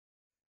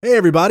Hey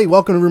everybody,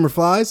 welcome to Rumor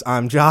Flies.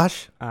 I'm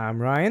Josh.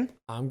 I'm Ryan.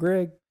 I'm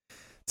Greg.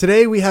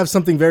 Today we have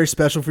something very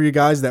special for you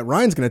guys that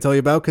Ryan's going to tell you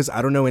about because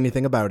I don't know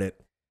anything about it.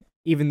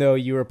 Even though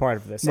you were part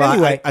of this. Well,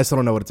 Anyway. I still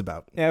don't know what it's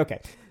about. Yeah, okay.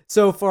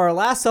 So for our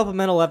last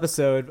supplemental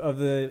episode of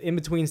the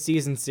In-Between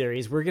Season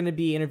series, we're going to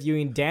be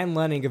interviewing Dan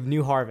Lenning of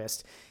New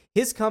Harvest.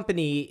 His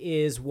company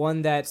is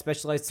one that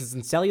specializes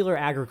in cellular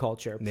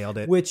agriculture. Nailed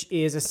it. Which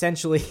is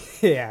essentially...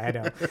 yeah, I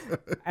know.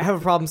 I have a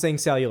problem saying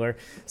cellular.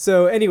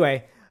 So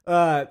anyway...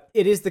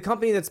 it is the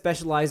company that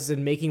specializes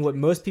in making what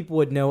most people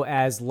would know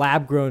as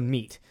lab-grown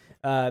meat.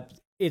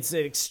 It's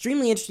an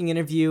extremely interesting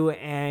interview,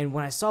 and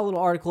when I saw a little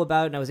article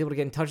about it and I was able to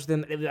get in touch with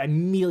them, I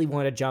immediately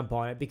wanted to jump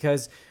on it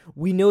because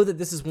we know that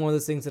this is one of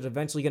those things that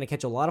eventually going to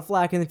catch a lot of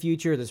flack in the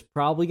future. There's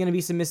probably going to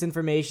be some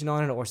misinformation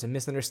on it or some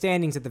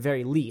misunderstandings at the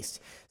very least.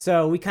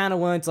 So we kind of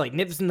wanted to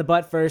nip this in the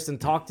butt first and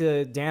talk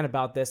to Dan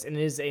about this, and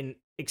it is an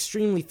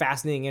extremely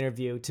fascinating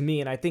interview to me,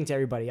 and I think to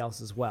everybody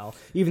else as well,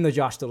 even though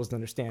Josh still doesn't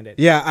understand it.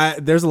 Yeah,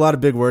 there's a lot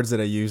of big words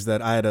that I use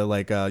that I had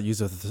to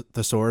use a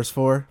thesaurus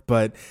for.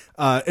 But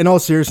in all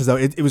seriousness, though,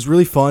 it was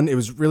really fun. It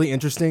was really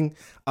interesting.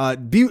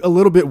 Be a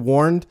little bit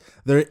warned.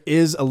 There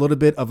is a little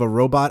bit of a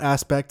robot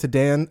aspect to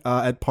Dan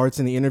at parts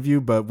in the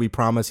interview, but we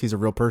promise he's a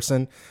real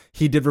person.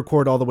 He did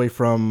record all the way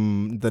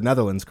from the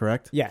Netherlands,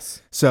 correct?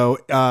 Yes. So,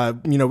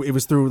 it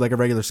was through a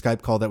regular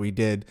Skype call that we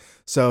did.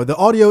 So the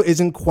audio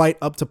isn't quite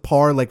up to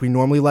par like we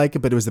normally like it,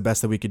 but it was the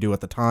best that we could do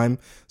at the time.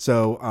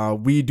 So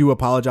we do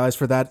apologize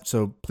for that.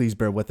 So please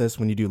bear with us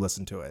when you do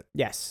listen to it.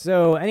 Yes.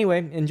 So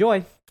anyway,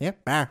 enjoy. Yeah.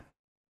 Bye.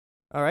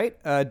 All right.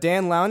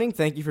 Dan Lowning,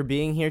 thank you for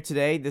being here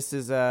today. This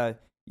is,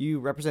 you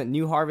represent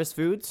New Harvest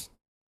Foods.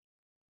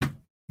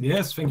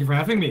 Yes, thank you for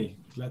having me.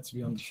 Glad to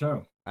be on the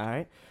show. All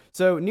right.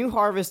 So New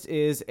Harvest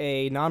is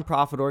a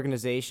nonprofit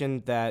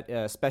organization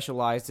that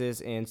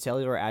specializes in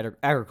cellular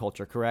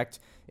agriculture, correct?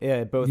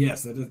 Both.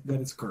 Yes,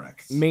 that is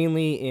correct.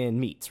 Mainly in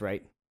meats,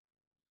 right?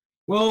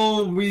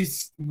 Well,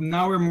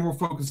 we're more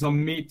focused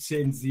on meat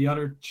since the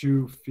other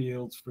two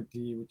fields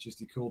which is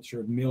the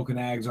culture of milk and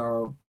eggs,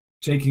 are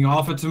taking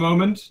off at the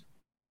moment.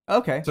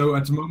 Okay. So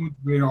at the moment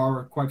we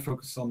are quite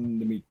focused on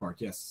the meat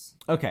part. Yes.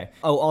 Okay.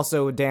 Oh,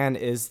 also Dan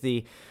is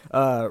the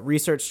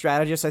research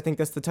strategist. I think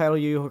that's the title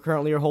you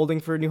currently are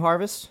holding for New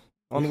Harvest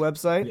on the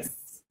website.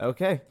 Yes.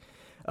 Okay.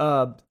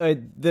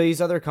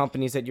 These other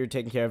companies that you're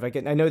taking care of,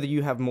 I know that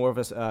you have more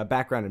of a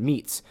background in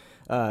meats,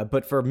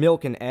 but for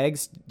milk and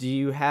eggs, do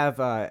you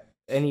have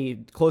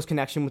any close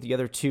connection with the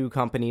other two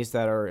companies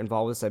that are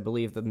involved with this? I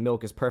believe the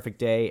milk is Perfect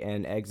Day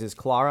and eggs is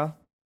Clara.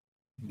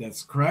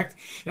 That's correct.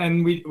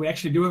 And we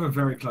actually do have a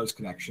very close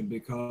connection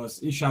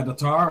because Isha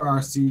Dattar, our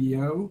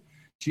CEO,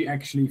 she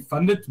actually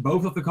funded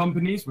both of the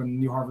companies when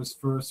New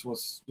Harvest first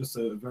was just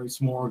a very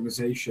small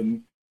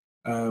organization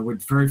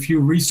with very few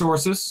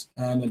resources.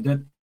 And at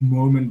that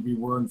moment, we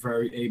weren't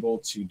very able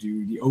to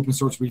do the open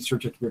source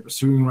research that we're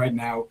pursuing right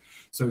now.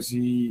 So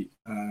she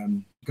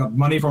got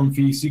money from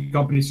VC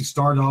companies to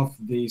start off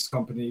these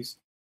companies.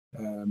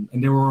 And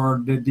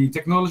the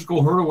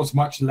technological hurdle was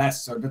much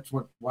less, so that's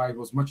why it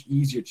was much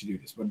easier to do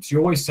this. But she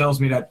always tells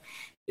me that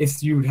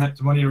if you had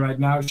the money right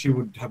now, she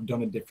would have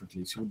done it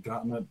differently. She would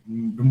have done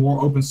the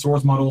more open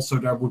source model, so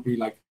there would be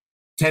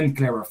 10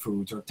 Clara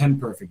Foods or 10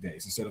 Perfect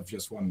Days instead of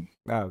just one.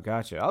 Oh,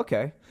 gotcha.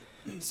 Okay.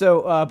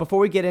 So before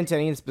we get into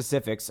any of the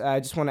specifics, I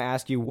just want to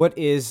ask you, what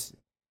is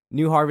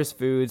New Harvest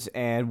Foods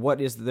and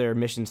what is their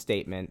mission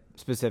statement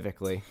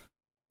specifically?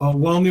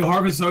 Well, New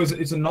Harvest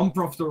is a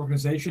non-profit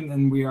organization,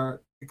 and we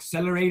are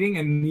accelerating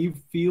a new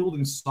field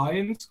in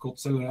science called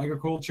cellular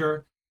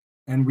agriculture.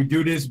 And we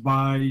do this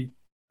by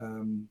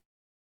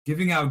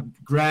giving out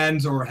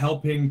grants or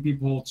helping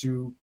people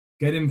to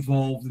get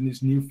involved in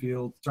this new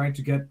field, trying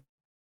to get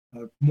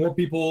more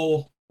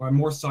people or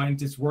more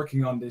scientists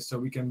working on this so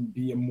we can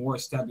be a more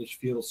established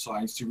field of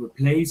science to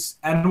replace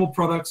animal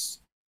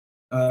products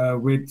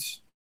with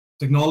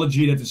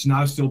technology that is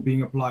now still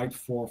being applied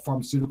for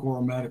pharmaceutical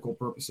or medical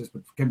purposes,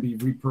 but can be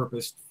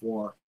repurposed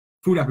for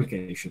food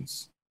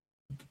applications.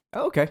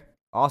 Okay,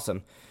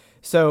 awesome.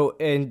 So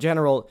in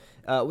general,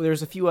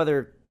 there's a few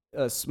other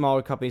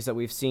smaller companies that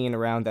we've seen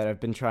around that have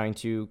been trying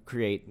to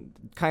create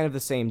kind of the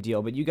same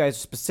deal, but you guys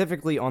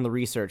specifically on the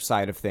research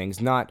side of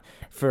things, not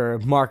for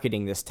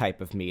marketing this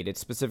type of meat.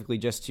 It's specifically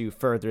just to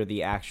further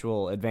the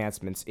actual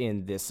advancements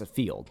in this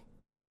field.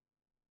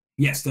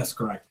 Yes, that's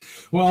correct.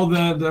 Well,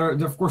 there are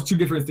of course two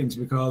different things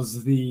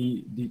because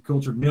the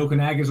cultured milk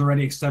and egg is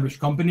already established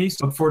companies.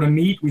 But for the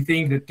meat, we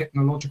think the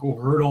technological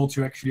hurdle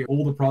to actually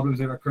all the problems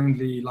that are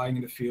currently lying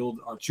in the field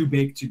are too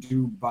big to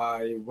do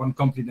by one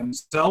company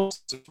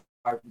themselves. So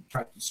I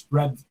try to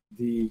spread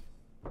the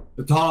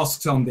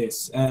tasks on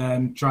this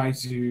and try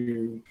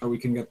to so we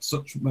can get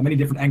such many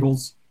different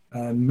angles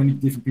and many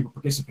different people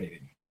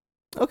participating.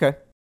 Okay.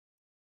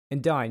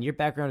 And Don, your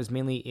background is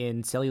mainly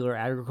in cellular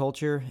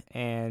agriculture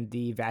and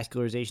the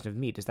vascularization of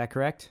meat. Is that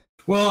correct?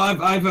 Well,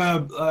 I've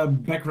a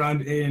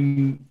background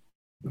in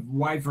a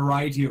wide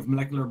variety of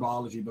molecular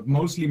biology, but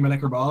mostly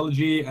molecular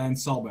biology and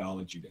cell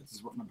biology. That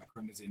is what my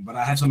background is in. But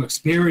I have some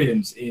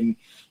experience in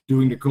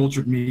doing the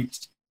cultured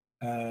meat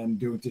and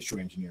doing tissue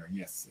engineering.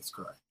 Yes, that's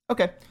correct.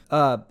 Okay.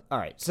 All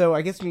right. So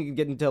I guess we can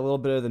get into a little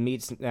bit of the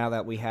meats now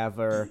that we have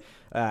our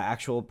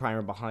actual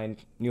primer behind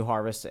New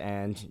Harvest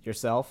and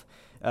yourself.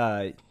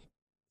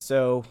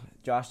 So,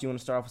 Josh, do you want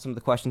to start off with some of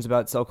the questions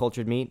about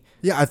cell-cultured meat?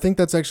 Yeah, I think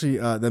that's actually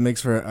that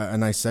makes for a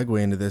nice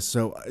segue into this.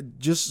 So,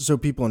 just so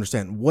people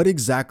understand, what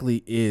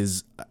exactly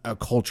is a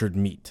cultured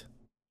meat?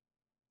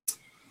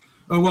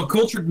 Well,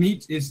 cultured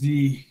meat is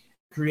the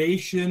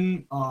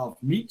creation of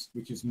meat,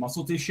 which is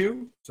muscle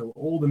tissue. So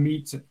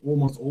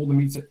almost all the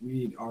meats that we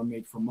eat are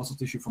made from muscle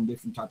tissue from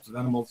different types of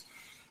animals.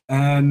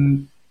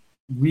 And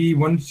we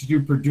want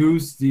to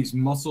produce these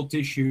muscle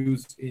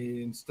tissues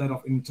instead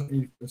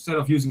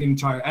of using an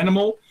entire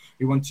animal.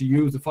 We want to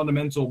use the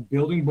fundamental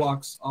building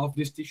blocks of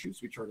these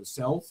tissues, which are the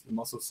cells, the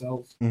muscle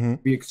cells. Mm-hmm.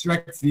 We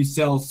extract these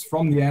cells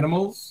from the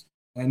animals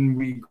and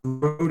we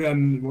grow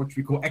them what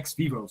we call ex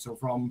vivo, so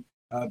from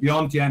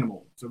beyond the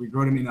animal. So we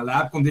grow them in a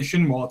lab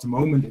condition. Well, at the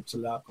moment it's a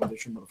lab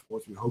condition, but of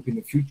course we hope in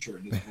the future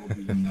this will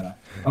be in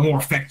a more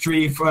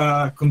factory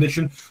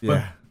condition. Yeah.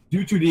 But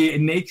due to the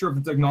nature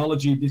of the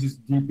technology, this is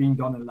being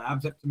done in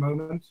labs at the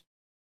moment.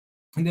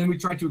 And then we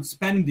try to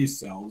expand these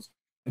cells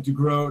and to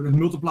grow and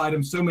multiply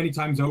them so many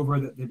times over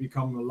that they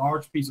become a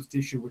large piece of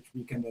tissue which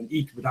we can then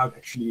eat without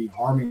actually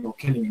harming or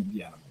killing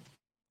the animal.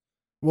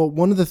 Well,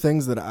 one of the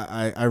things that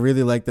I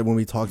really like that when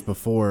we talked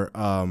before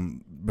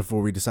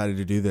we decided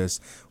to do this,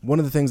 one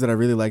of the things that I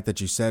really liked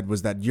that you said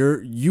was that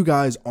you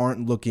guys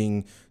aren't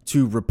looking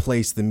to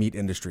replace the meat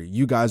industry.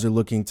 You guys are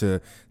looking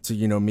to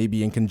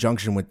maybe in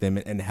conjunction with them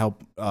and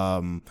help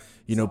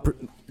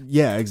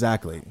yeah,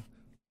 exactly.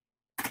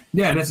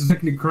 Yeah, that's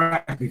exactly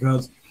correct,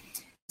 because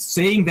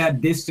saying that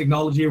this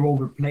technology will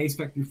replace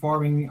factory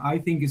farming, I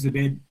think is a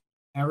bit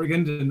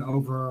arrogant and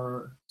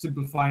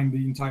oversimplifying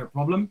the entire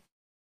problem.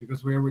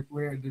 Because we're with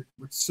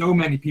so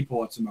many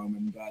people at the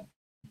moment that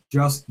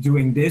just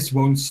doing this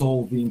won't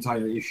solve the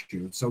entire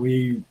issue. So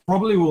we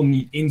probably will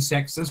need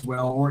insects as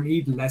well, or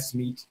eat less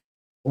meat,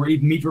 or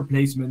eat meat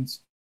replacements.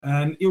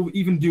 And it will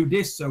even do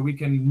this so we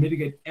can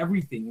mitigate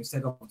everything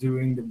instead of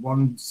doing the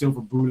one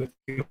silver bullet.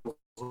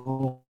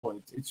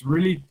 It's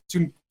really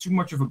too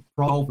much of a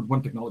problem with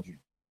one technology.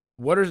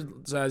 What are,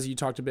 as you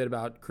talked a bit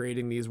about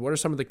creating these, what are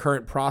some of the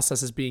current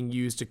processes being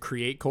used to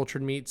create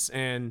cultured meats,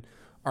 and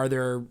are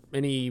there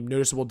any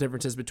noticeable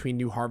differences between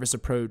New Harvest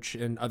approach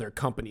and other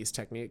companies'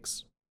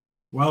 techniques?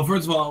 Well,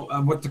 first of all,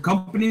 what the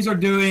companies are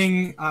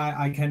doing,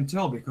 I can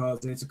tell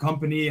because it's a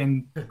company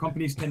and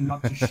companies tend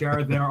not to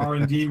share their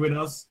R&D with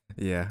us.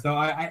 Yeah. So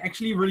I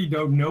actually really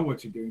don't know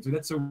what you're doing. So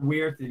that's a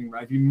weird thing,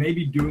 right? We may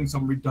be doing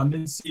some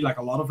redundancy, like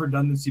a lot of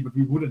redundancy, but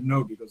we wouldn't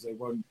know because they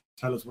won't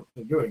tell us what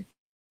they're doing.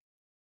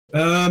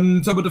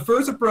 But the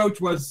first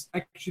approach was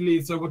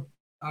actually,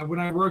 when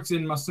I worked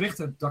in Maastricht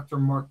at Dr.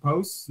 Mark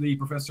Poos, the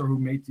professor who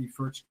made the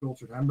first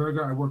cultured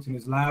hamburger, I worked in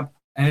his lab,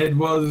 and it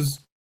was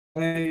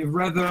a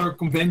rather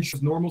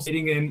conventional, normal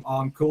sitting in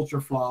on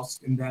culture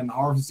flask and then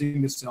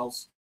harvesting the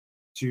cells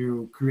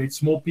to create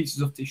small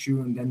pieces of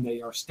tissue, and then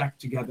they are stacked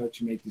together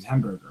to make this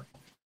hamburger.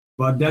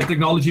 But that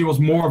technology was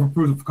more of a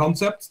proof of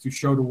concept to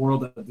show the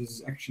world that this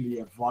is actually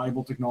a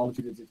viable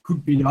technology, that it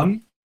could be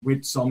done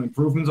with some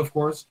improvements, of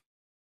course.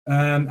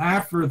 And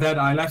after that,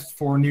 I left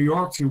for New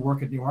York to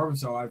work at New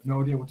Harvest, so I have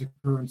no idea what the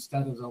current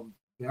status of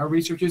their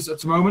research is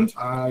at the moment.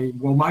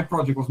 My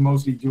project was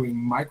mostly doing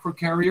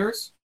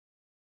microcarriers.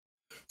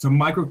 So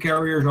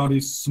microcarriers are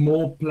these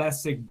small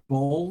plastic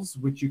balls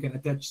which you can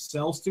attach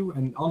cells to,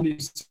 and on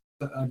these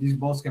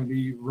balls can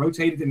be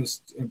rotated in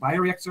a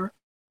bioreactor,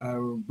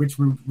 which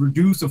will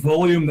reduce the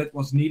volume that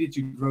was needed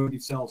to grow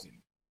these cells in.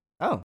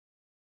 Oh.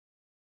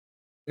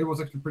 It was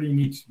actually pretty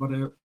neat, but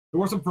there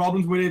were some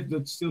problems with it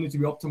that still need to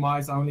be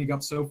optimized. I only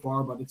got so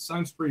far, but it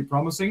sounds pretty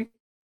promising.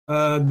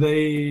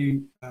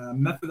 The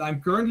method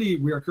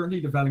we are currently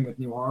developing at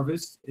New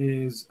Harvest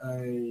is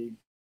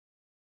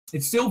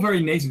it's still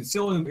very nascent. It's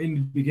still in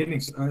the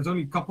beginning. There's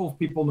only a couple of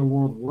people in the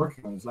world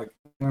working on it.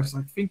 There's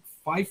I think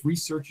 5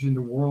 researchers in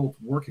the world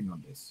working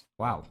on this.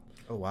 Wow.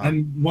 Oh wow.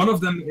 And one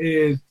of them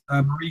is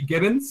Marie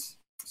Gibbons.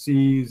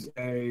 She's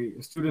a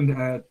student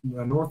at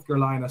North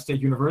Carolina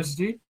State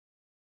University.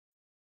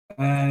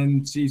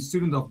 And she's a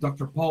student of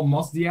Dr. Paul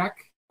Mosdiak,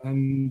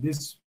 and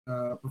this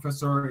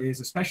professor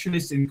is a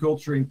specialist in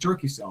culturing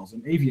turkey cells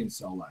and avian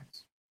cell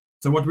lines.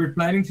 So what we're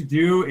planning to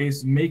do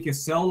is make a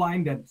cell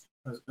line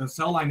a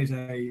cell line is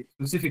a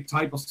specific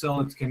type of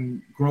cell that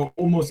can grow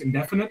almost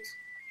indefinite,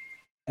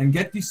 and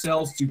get these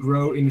cells to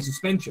grow in a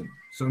suspension.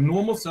 So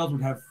normal cells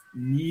would have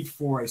need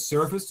for a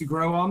surface to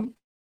grow on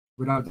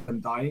without them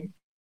dying.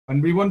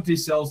 And we want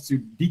these cells to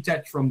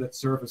detach from that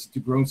surface to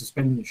grow in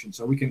suspension,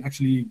 so we can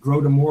actually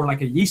grow them more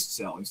like a yeast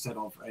cell instead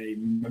of a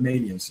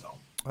mammalian cell.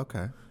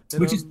 Okay.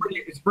 Which is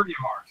pretty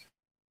hard.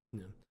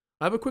 Yeah.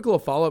 I have a quick little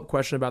follow-up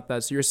question about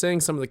that. So you're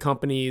saying some of the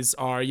companies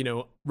are,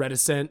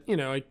 reticent,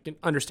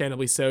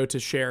 understandably so, to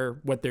share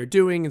what they're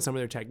doing and some of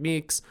their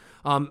techniques.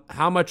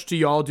 How much do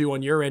y'all do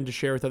on your end to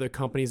share with other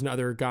companies and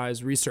other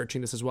guys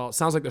researching this as well? It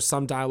sounds like there's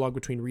some dialogue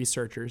between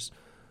researchers.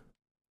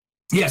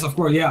 Yes, of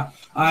course. Yeah,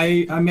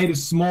 I made a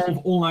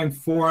small online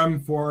forum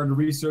for the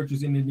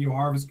researchers in the New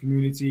Harvest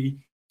community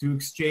to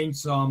exchange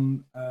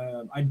some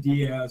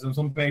ideas and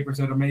some papers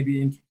that are might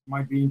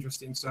be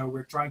interesting. So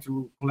we're trying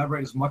to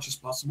collaborate as much as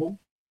possible.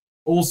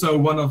 Also,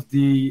 one of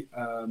the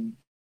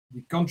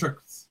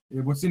contracts,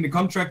 what's in the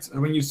contract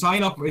when you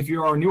sign up, if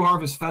you are a New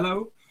Harvest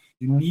fellow,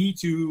 you need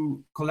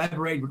to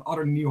collaborate with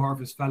other New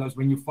Harvest fellows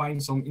when you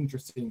find something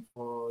interesting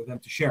for them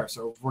to share.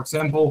 So, for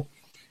example,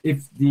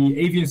 if the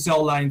avian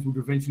cell lines would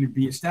eventually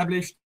be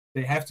established,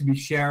 they have to be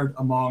shared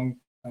among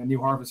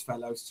New Harvest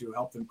fellows to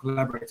help them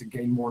collaborate to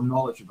gain more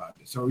knowledge about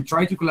it. So we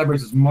try to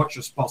collaborate as much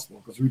as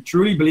possible because we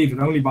truly believe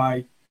that only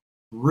by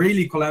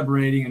really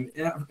collaborating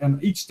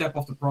and each step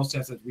of the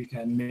process that we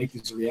can make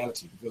this a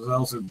reality, because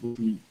else it would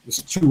be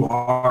just too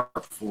hard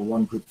for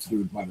one group to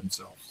do it by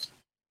themselves.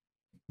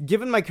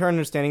 Given my current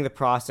understanding of the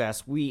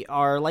process, we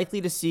are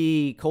likely to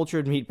see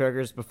cultured meat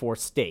burgers before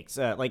steaks,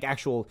 like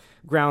actual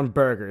ground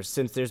burgers,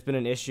 since there's been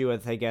an issue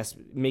with, I guess,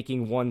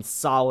 making one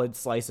solid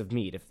slice of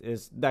meat.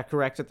 Is that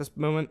correct at this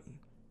moment?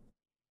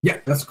 Yeah,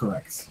 that's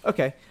correct.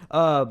 Okay.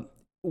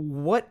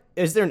 What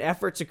is there an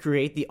effort to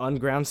create the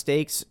unground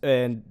steaks,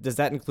 and does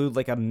that include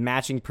like a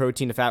matching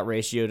protein to fat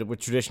ratio with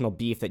traditional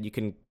beef that you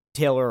can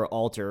tailor or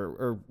alter,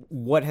 or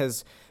what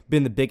has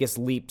been the biggest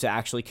leap to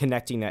actually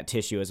connecting that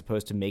tissue as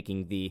opposed to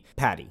making the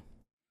patty?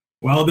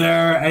 Well,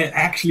 there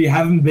actually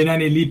haven't been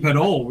any leap at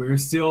all. We're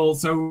still,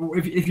 so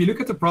if you look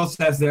at the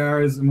process,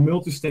 there is a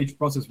multi-stage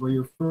process where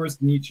you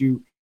first need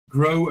to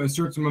grow a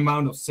certain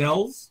amount of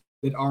cells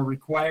that are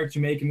required to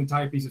make an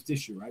entire piece of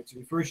tissue, right? So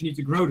first you need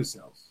to grow the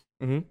cells.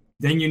 Mm-hmm.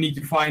 Then you need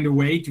to find a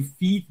way to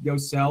feed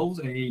those cells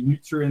a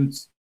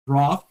nutrient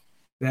broth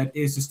that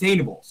is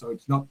sustainable. So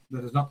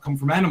that does not come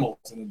from animals,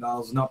 and it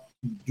does not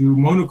do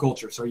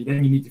monoculture. So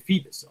then you need to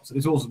feed the cells. So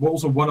this is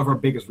also one of our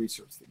biggest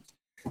research things.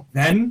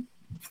 Then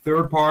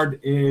third part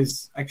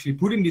is actually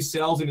putting these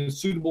cells in a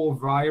suitable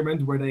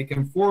environment where they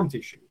can form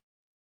tissue.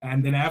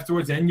 And then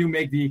afterwards, then you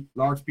make the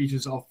large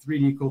pieces of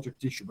 3D cultured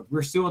tissue. But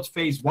we're still at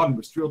phase one.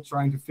 We're still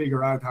trying to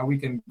figure out how we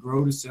can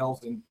grow the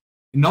cells in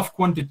enough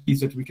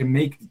quantities that we can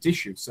make the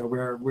tissue. So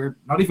we're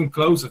not even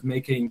close of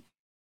making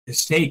a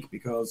steak,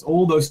 because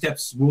all those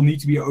steps will need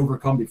to be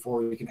overcome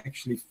before we can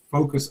actually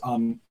focus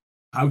on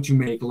how to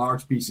make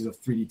large pieces of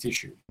 3D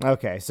tissue.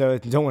 Okay, so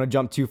don't want to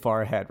jump too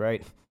far ahead,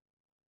 right?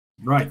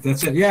 Right,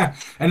 that's it. Yeah,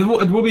 and it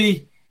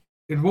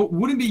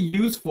wouldn't be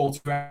useful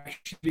to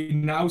actually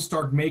now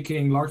start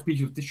making large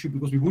pieces of tissue,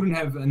 because we wouldn't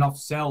have enough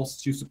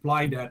cells to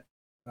supply that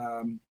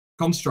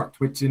construct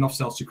with enough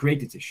cells to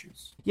create the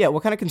tissues. Yeah,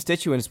 what kind of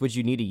constituents would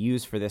you need to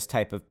use for this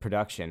type of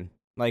production?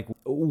 Like,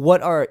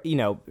 what are,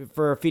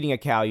 for feeding a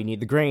cow, you need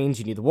the grains,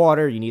 you need the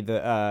water, you need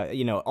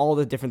the, all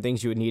the different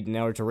things you would need in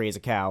order to raise a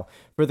cow.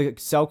 For the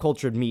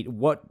cell-cultured meat,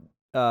 what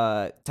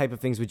type of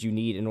things would you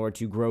need in order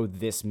to grow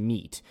this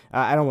meat?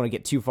 I don't want to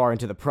get too far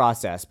into the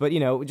process, but,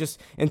 just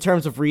in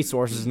terms of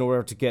resources in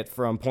order to get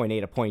from point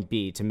A to point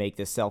B to make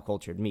this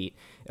cell-cultured meat,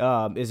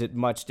 is it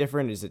much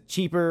different? Is it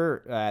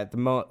cheaper?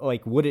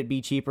 Would it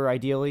be cheaper,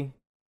 ideally,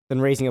 than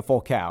raising a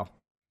full cow?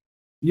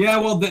 Yeah,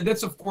 well,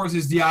 that's of course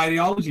is the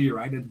ideology,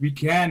 right? That we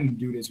can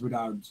do this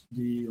without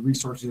the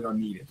resources that are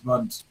needed.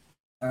 But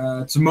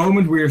at the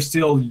moment, we are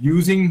still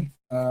using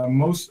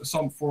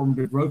some form of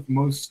the growth,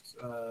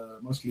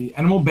 mostly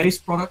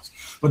animal-based products.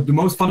 But the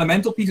most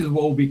fundamental pieces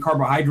will be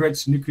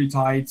carbohydrates,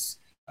 nucleotides,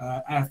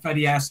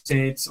 fatty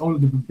acids, all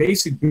of the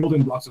basic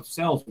building blocks of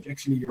cells, which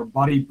actually your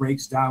body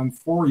breaks down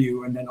for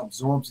you and then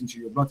absorbs into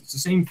your blood. It's the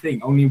same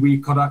thing, only we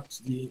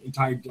conduct the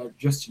entire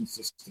digestion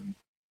system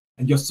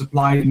and just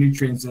supply the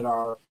nutrients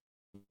that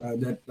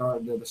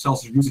the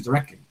cells are using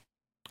directly.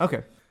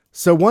 Okay.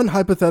 So one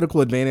hypothetical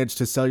advantage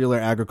to cellular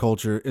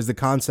agriculture is the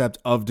concept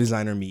of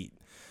designer meat.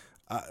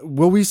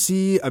 Will we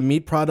see a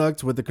meat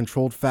product with a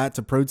controlled fat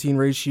to protein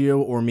ratio,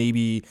 or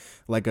maybe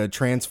like a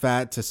trans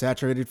fat to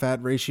saturated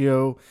fat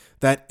ratio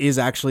that is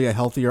actually a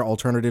healthier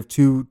alternative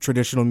to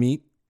traditional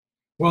meat?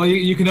 Well,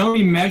 you can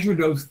only measure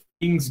those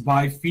things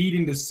by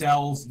feeding the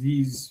cells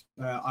these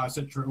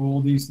all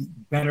these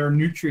better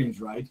nutrients,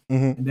 right?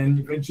 Mm-hmm. And then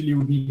eventually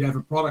you need to have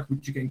a product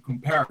which you can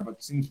compare.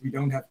 But since we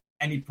don't have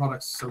any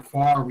products so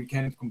far, we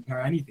can't compare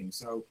anything.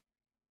 So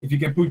if you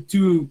can put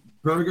two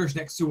burgers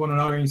next to one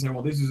another and you say,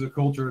 well, this is a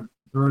cultured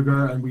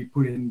burger, and we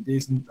put in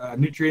these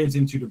nutrients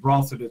into the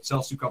broth so that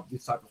cells took up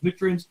this type of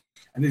nutrients,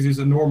 and this is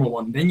a normal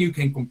one, then you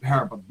can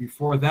compare. But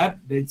before that,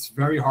 it's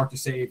very hard to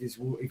say if this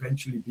will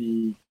eventually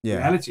be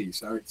reality.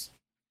 So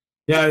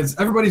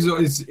everybody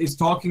is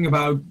talking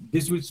about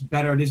this was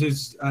better, this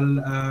is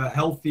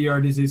healthier,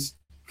 this is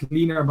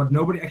cleaner, but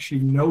nobody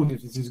actually knows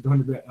if this is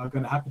going to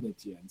happen at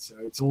the end. So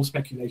it's all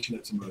speculation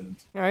at the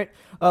moment. All right.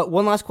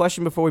 One last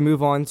question before we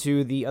move on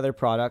to the other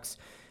products.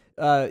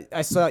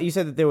 I saw you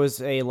said that there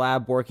was a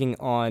lab working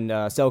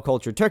on cell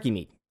cultured turkey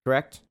meat,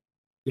 correct?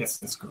 Yes,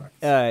 that's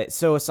correct.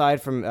 So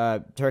aside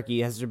from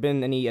turkey, has there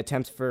been any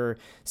attempts for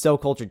cell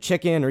cultured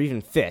chicken or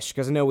even fish?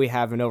 Because I know we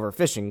have an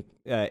overfishing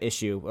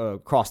issue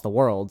across the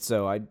world.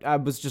 So I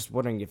was just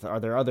wondering if are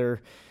there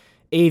other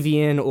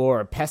avian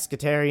or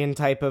pescatarian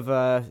type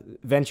of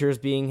ventures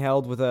being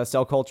held with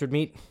cell cultured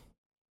meat?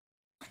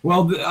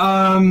 Well,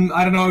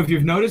 I don't know if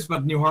you've noticed,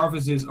 but New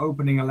Harvest is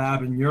opening a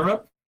lab in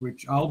Europe,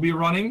 which I'll be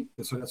running.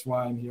 So that's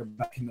why I'm here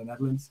back in the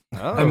Netherlands.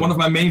 Oh. And one of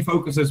my main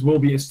focuses will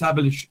be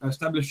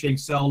establishing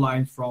cell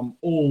lines from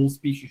all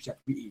species that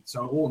we eat.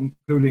 So all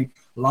including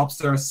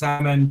lobster,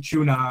 salmon,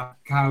 tuna,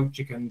 cow,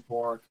 chicken,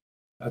 pork,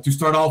 to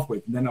start off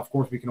with. And then, of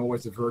course, we can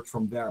always diverge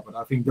from there. But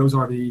I think those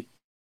are the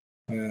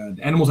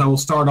animals I will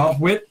start off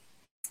with.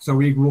 So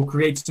we will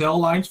create cell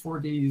lines for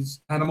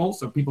these animals,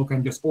 so people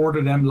can just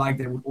order them like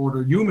they would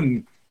order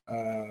human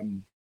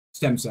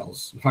stem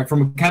cells, like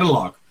from a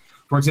catalog.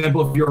 For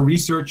example, if you're a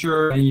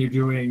researcher and you're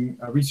doing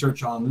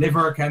research on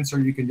liver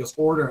cancer, you can just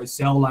order a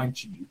cell line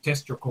to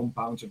test your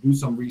compounds or do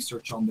some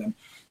research on them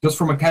just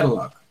from a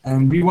catalog.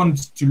 And we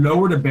want to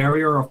lower the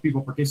barrier of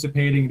people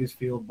participating in this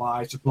field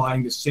by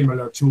supplying the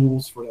similar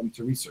tools for them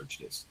to research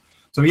this.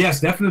 So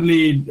yes,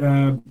 definitely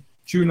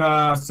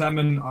tuna,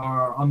 salmon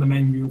are on the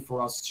menu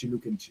for us to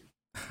look into.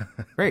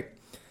 Great.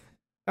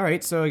 All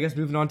right, so I guess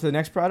moving on to the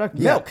next product,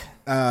 milk.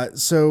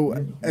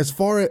 So as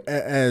far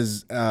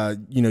as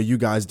you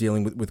guys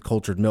dealing with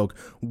cultured milk,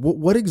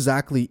 what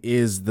exactly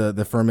is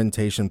the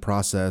fermentation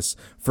process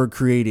for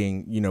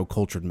creating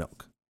cultured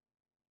milk?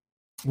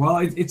 Well,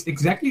 it's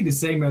exactly the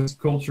same as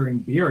culturing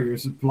beer. You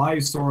supply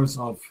a source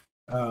of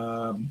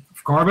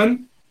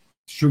carbon,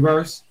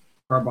 sugars,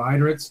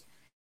 carbohydrates,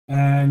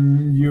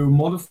 and you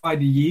modify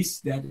the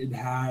yeast that it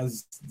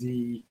has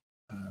the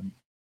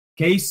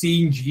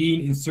casein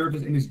gene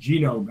inserted in its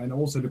genome and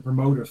also the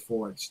promoters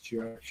for it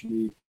to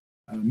actually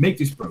make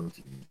these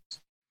proteins.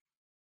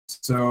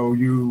 So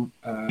you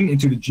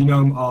into the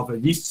genome of a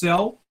yeast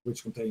cell,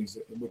 which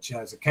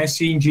has a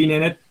casein gene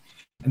in it,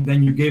 and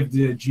then you give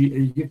the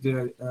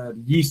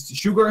yeast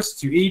sugars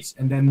to eat,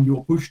 and then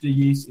you'll push the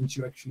yeast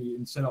into actually,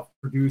 instead of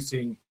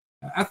producing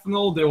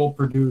ethanol, they will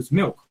produce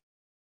milk,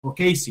 or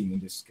casein in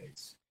this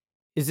case.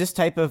 Is this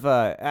type of,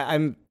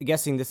 I'm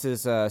guessing this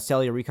is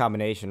cellular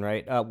recombination,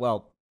 right?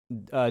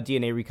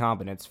 DNA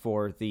recombinance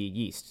for the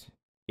yeast,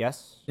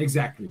 yes?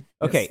 Exactly.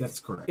 Okay. Yes, that's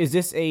correct. Is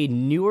this a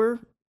newer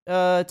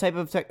type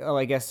of,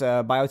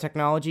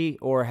 biotechnology,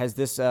 or has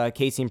this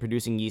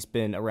casein-producing yeast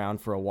been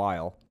around for a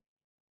while?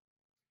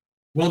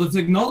 Well, the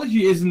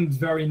technology isn't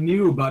very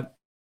new, but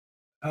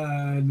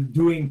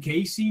doing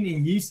casein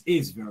in yeast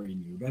is very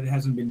new. That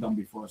hasn't been done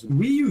before. So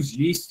we use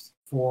yeast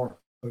for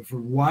a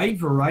wide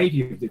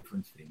variety of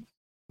different things.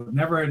 But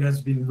never it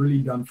has been really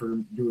done for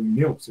doing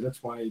milk, so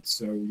that's why it's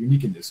so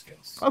unique in this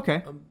case.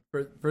 Okay.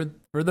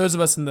 For those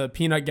of us in the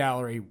peanut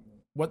gallery,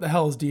 what the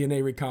hell is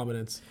DNA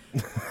recombinance?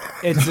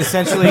 It's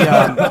essentially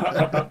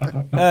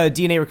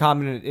DNA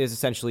recombinant is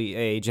essentially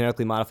a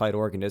genetically modified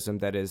organism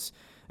that is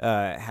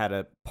had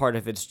a part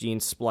of its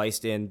genes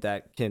spliced in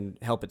that can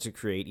help it to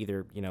create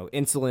either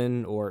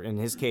insulin, or in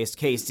his case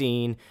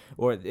casein,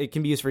 or it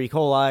can be used for E.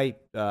 coli,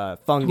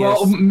 fungus.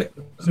 Well,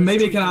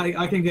 maybe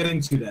I can get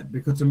into that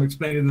because I'm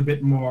explaining it a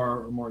bit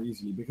more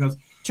easily. Because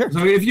sure.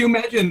 So if you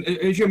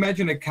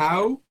imagine a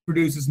cow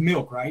produces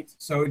milk, right?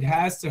 So it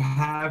has to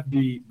have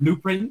the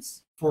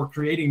blueprints for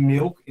creating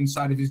milk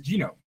inside of its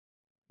genome.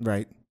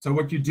 Right. So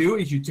what you do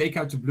is you take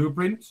out the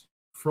blueprint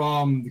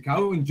from the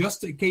cow and just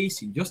the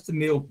casein, just the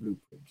milk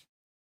blueprint.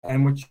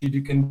 And what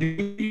you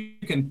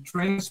can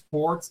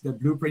transport the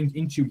blueprint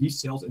into yeast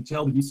cells and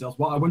tell the yeast cells,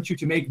 well, I want you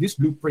to make this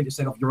blueprint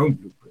instead of your own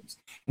blueprints.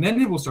 And then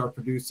it will start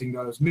producing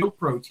those milk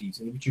proteins,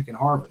 which you can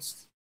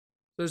harvest.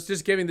 So it's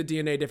just giving the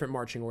DNA different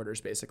marching orders,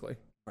 basically.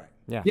 Right.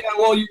 Yeah. Yeah.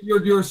 Well,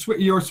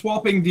 you're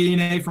swapping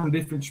DNA from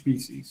different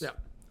species. Yeah.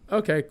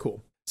 Okay.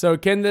 Cool. So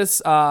can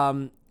this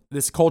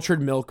this cultured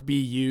milk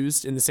be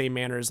used in the same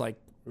manner as like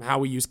how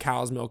we use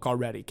cow's milk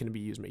already? Can it be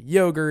used to make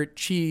yogurt,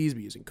 cheese,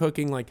 be used in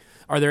cooking? Like,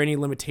 are there any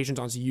limitations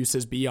on its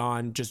uses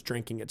beyond just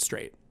drinking it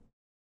straight?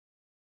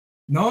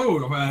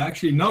 No,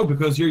 actually no,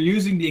 because you're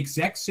using the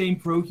exact same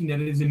protein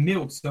that it is in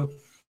milk. So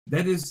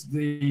that is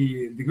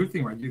the good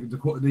thing, right?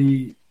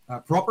 The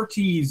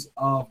properties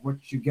of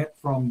what you get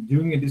from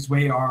doing it this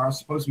way are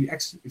supposed to be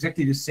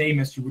exactly the same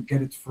as you would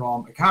get it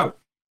from a cow,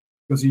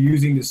 because you're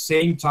using the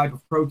same type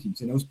of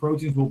proteins, and those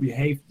proteins will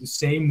behave the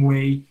same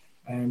way.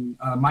 And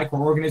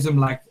microorganisms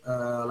like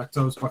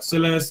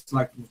lactobacillus,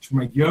 like to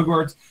make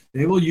yogurt,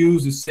 they will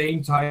use the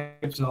same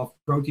types of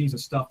proteins and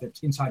stuff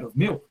that's inside of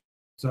milk.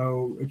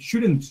 So it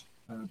shouldn't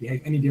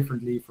behave any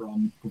differently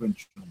from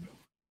conventional milk.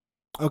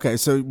 Okay,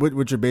 so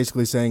what you're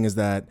basically saying is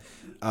that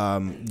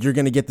you're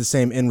going to get the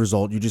same end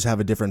result. You just have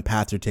a different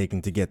path you're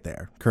taking to get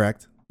there,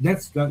 correct?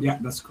 That's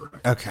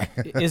correct. Okay.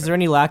 Is there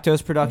any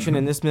lactose production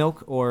in this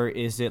milk, or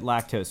is it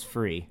lactose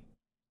free?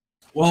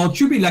 Well, it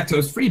should be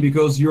lactose free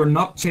because you're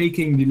not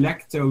taking the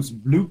lactose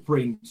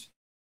blueprint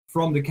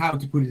from the cow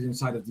to put it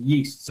inside of the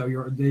yeast. So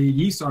the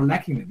yeast are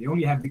lacking it. They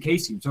only have the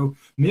casein. So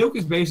milk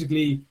is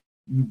basically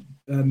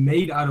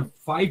made out of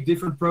 5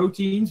 different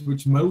proteins,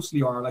 which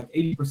mostly are like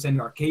 80%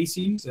 are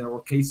caseins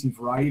or casein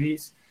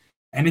varieties.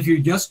 And if you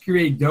just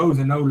create those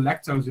and no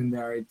lactose in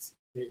there,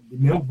 the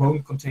milk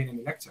won't contain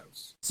any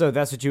lactose. So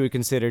that's what you would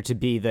consider to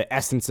be the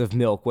essence of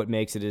milk. What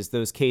makes it is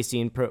those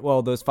casein,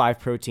 those 5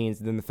 proteins,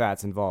 and then the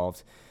fats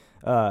involved.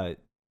 I'm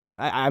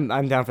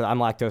down for that. I'm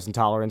lactose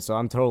intolerant, so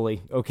I'm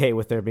totally okay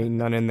with there being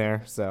none in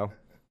there. So.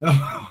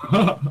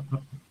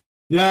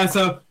 Yeah,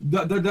 so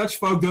the Dutch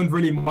folk don't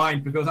really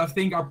mind because I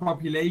think our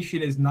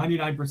population is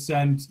 99%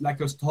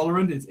 lactose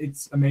tolerant.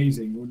 It's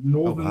amazing.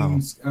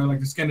 Northern, like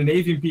the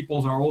Scandinavian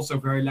peoples are also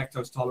very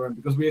lactose tolerant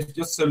because we have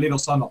just so little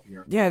sun up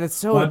here. Yeah, that's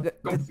so.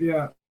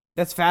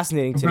 That's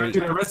fascinating to me. Compared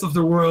to the rest of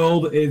the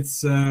world,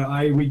 it's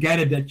we get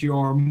it that you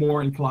are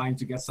more inclined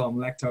to get some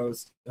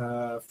lactose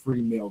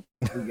free milk.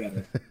 We get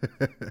it.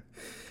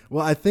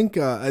 Well, I think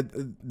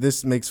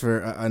this makes for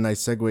a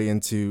nice segue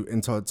into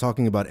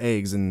talking about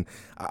eggs, and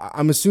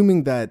I'm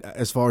assuming that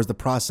as far as the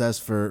process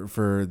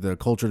for the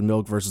cultured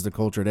milk versus the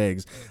cultured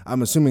eggs,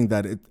 I'm assuming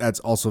that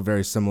that's also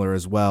very similar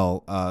as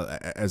well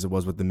as it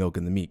was with the milk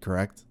and the meat,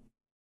 correct?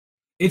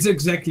 It's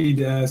exactly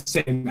the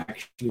same,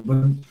 actually.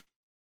 But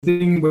the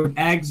thing with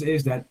eggs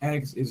is that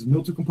eggs is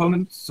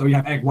multi-component, so you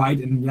have egg white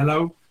and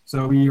yellow.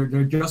 So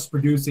they're just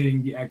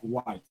producing the egg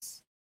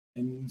whites,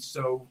 and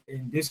so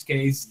in this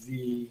case,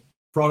 the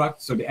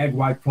egg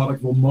white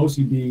product will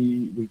mostly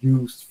be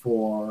used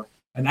for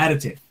an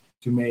additive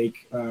to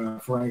make,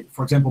 for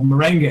example,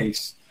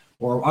 meringues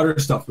or other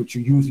stuff which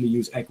you usually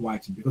use egg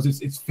whites in because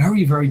it's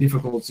very, very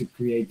difficult to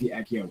create the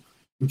egg yolk,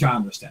 which I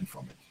understand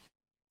from it.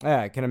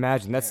 Yeah, I can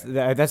imagine. That's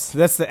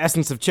the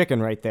essence of chicken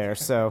right there.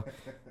 So,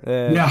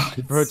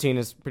 the protein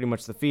is pretty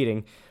much the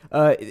feeding.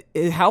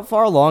 How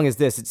far along is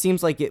this? It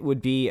seems like it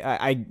would be.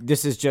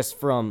 This is just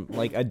from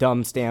like a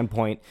dumb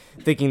standpoint,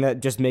 thinking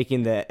that just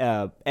making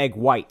the egg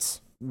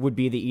whites would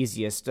be the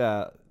easiest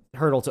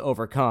hurdle to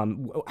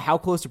overcome. How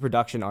close to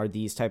production are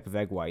these type of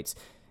egg whites,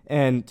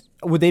 and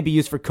would they be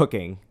used for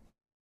cooking?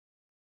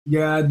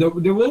 Yeah,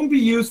 they won't be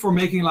used for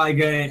making like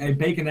a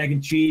bacon, egg,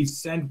 and cheese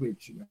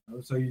sandwich.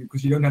 So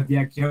because you don't have the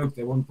egg yolk,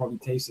 they won't probably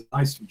taste it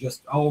nice.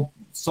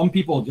 Some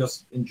people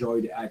just enjoy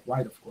the egg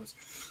white, of course.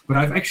 But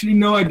I've actually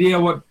no idea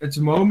what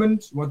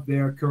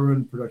their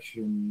current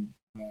production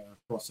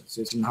process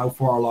is and how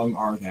far along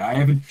are they. I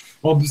haven't.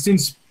 Well,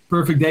 since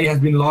Perfect Day has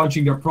been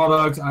launching their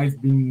product,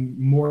 I've been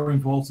more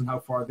involved in how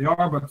far they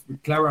are. But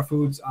with Clara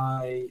Foods,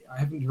 I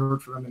haven't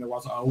heard from them in a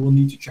while, so I will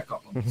need to check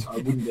up on this. I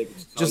wouldn't be able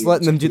to just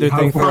letting them do their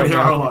thing for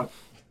now.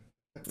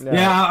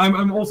 Yeah,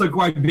 I'm also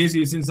quite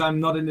busy since I'm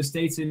not in the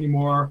States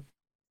anymore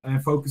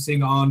and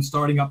focusing on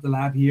starting up the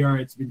lab here.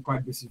 It's been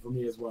quite busy for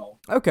me as well.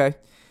 Okay.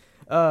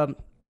 All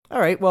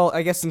right. Well,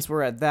 I guess since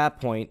we're at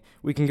that point,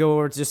 we can go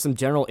over to just some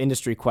general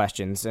industry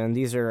questions. And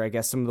these are, I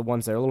guess, some of the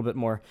ones that are a little bit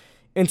more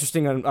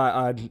interesting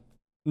on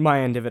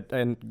my end of it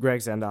and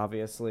Greg's end,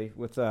 obviously.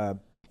 With go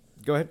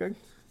ahead, Greg.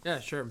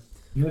 Yeah, sure.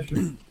 Yeah,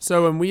 sure.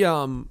 So when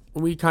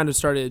we kind of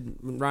started,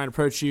 when Ryan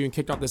approached you and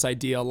kicked off this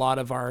idea, a lot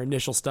of our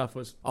initial stuff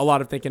was a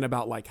lot of thinking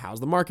about like,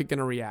 how's the market going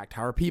to react?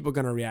 How are people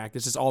going to react?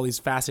 It's just all these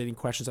fascinating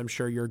questions I'm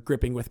sure you're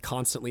gripping with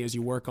constantly as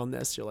you work on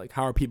this. You're like,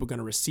 how are people going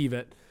to receive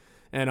it?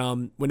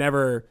 And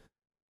whenever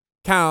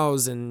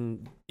cows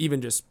and even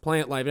just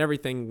plant life,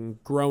 everything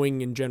growing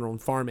in general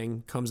and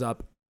farming comes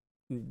up,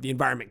 the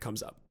environment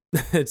comes up.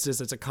 It's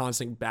a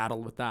constant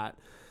battle with that.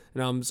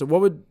 And so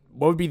what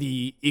would be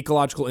the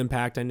ecological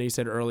impact? I know you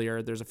said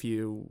earlier there's a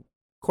few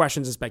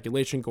questions and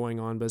speculation going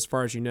on, but as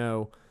far as you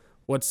know,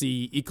 what's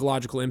the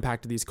ecological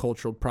impact of these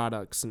cultural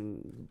products,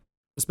 and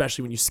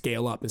especially when you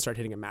scale up and start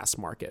hitting a mass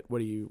market? What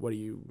do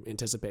you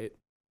anticipate?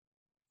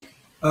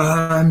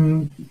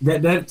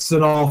 That's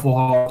an awful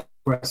hard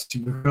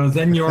question because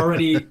then you're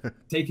already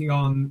taking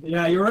on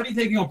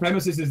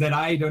premises that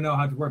I don't know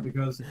how to work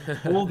because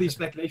all the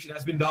speculation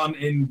has been done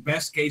in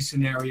best case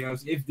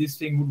scenarios if this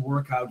thing would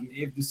work out and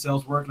if the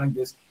cells work like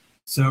this.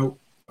 So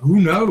who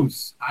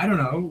knows? I don't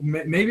know.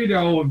 Maybe they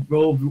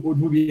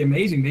would be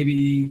amazing.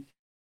 Maybe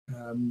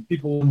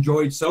people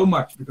enjoy it so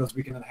much because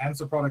we can enhance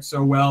the product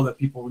so well that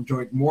people enjoy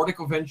it more than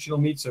conventional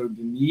meat, so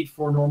the need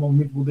for normal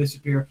meat will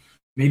disappear.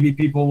 Maybe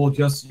people will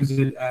just use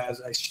it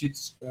as a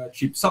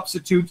cheap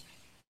substitute.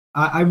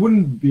 I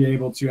wouldn't be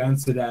able to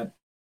answer that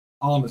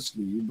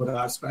honestly,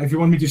 but if you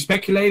want me to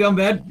speculate on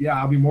that, yeah,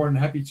 I'll be more than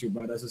happy to.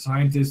 But as a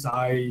scientist,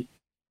 I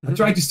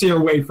try to steer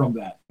away from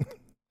that.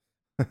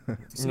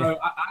 So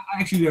I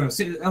actually don't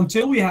know.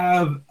 Until we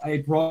have a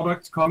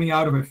product coming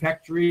out of a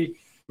factory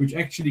which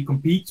actually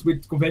competes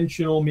with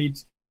conventional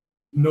meat,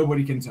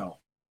 nobody can tell.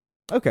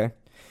 Okay.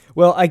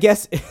 Well, I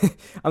guess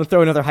I'm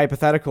throwing another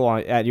hypothetical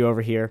at you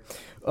over here.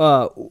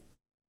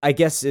 I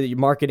guess your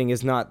marketing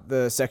is not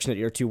the section that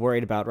you're too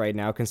worried about right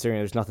now, considering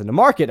there's nothing to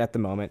market at the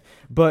moment.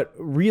 But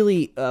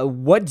really,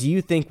 what do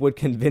you think would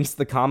convince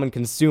the common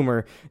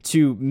consumer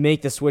to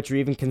make the switch or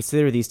even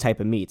consider these type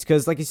of meats?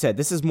 Because, like you said,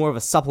 this is more of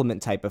a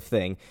supplement type of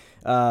thing.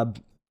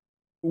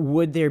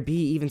 would there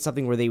be even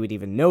something where they would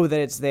even know that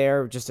it's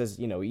there? Just as,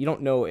 you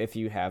don't know if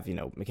you have,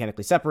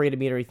 mechanically separated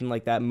meat or anything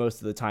like that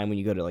most of the time when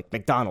you go to like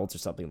McDonald's or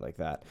something like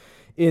that.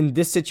 In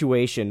this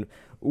situation,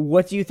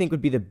 what do you think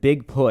would be the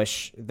big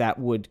push that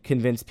would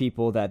convince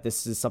people that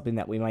this is something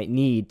that we might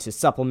need to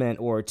supplement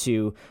or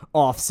to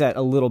offset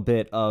a little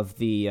bit of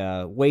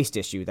the waste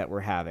issue that we're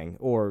having,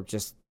 or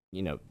just,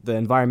 the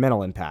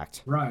environmental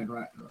impact? Right.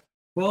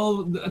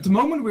 Well, at the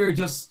moment, we're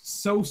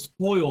just so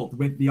spoiled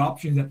with the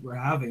options that we're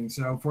having.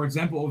 So, for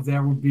example, if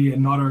there would be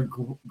another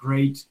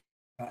great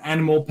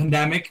animal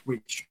pandemic,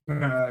 which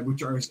are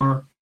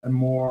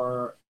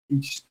more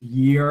each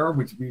year,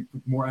 which we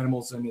put more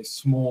animals in these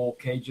small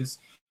cages.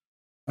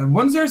 And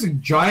once there's a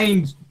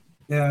giant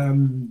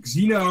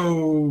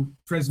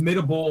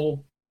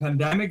xeno-transmittable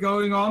pandemic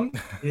going on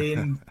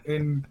in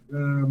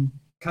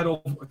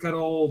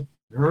cattle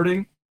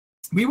herding,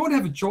 we won't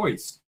have a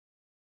choice.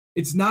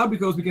 It's now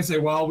because we can say,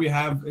 well, we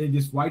have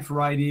this wide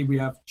variety, we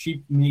have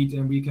cheap meat,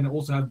 and we can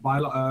also have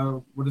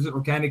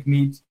organic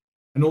meat,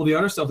 and all the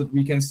other stuff that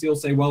we can still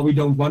say, well, we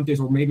don't want this,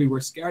 or maybe we're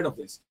scared of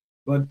this.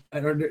 But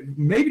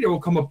maybe there will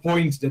come a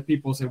point that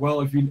people say, well,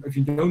 if you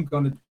don't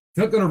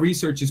gonna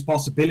research this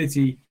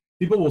possibility,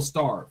 people will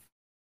starve.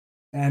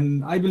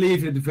 And I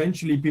believe that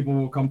eventually people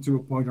will come to a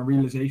point of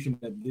realization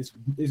that this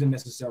is a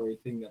necessary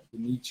thing that we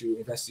need to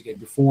investigate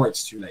before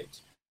it's too late.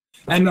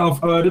 And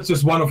that's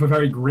just one of a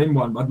very grim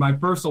one. But my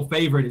personal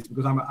favorite is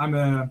because I'm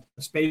a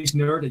space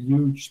nerd, a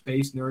huge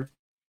space nerd.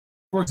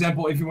 For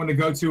example, if you want to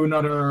go to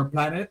another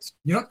planet,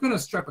 you're not going to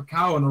strap a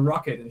cow on a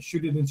rocket and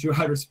shoot it into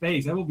outer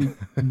space. That will be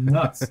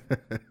nuts.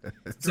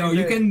 So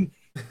you can,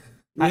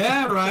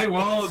 yeah, right.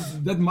 Well,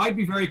 that might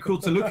be very cool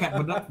to look at,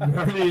 but not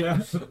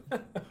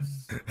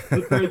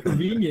very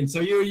convenient. So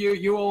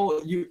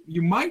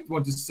you might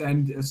want to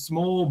send a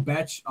small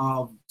batch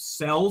of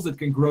cells that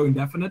can grow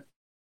indefinite,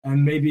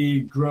 and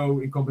maybe grow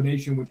in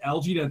combination with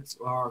algae that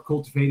are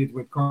cultivated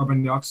with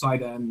carbon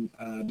dioxide and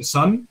the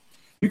sun.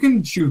 You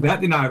can shoot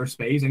that in outer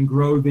space and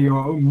grow your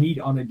own meat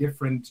on a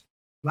different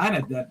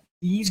planet that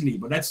easily.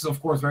 But that's, of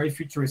course, very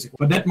futuristic.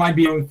 But that might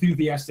be an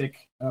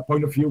enthusiastic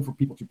point of view for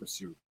people to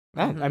pursue.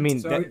 I mean,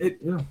 So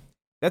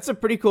that's a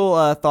pretty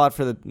cool thought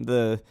for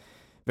the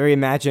very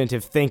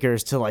imaginative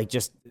thinkers to like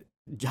just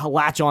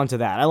latch onto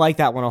that. I like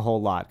that one a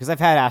whole lot because I've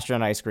had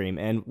astronaut ice cream,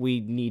 and we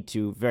need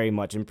to very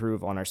much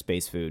improve on our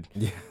space food.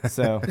 Yeah.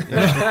 So.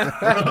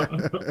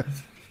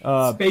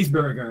 Space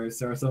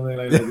burgers or something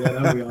like that. Yeah,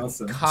 that'd be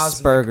awesome.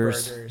 Cosmic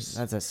burgers.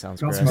 That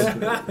sounds great.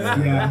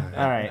 Yeah.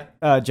 All right.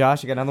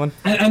 Josh, you got another one?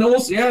 And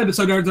also, yeah.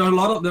 So there's a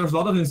lot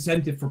of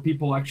incentive for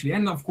people actually,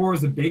 and of course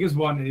the biggest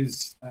one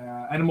is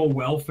animal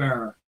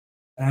welfare,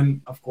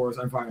 and of course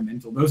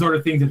environmental. Those are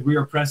the things that we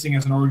are pressing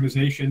as an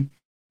organization.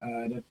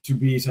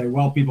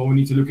 People, we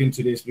need to look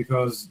into this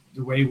because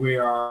the way we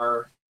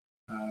are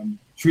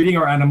treating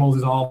our animals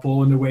is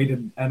awful, and the way that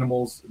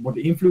what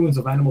the influence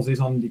of animals is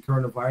on the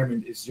current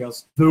environment is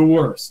just the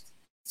worst.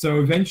 So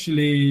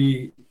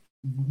eventually,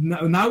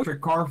 now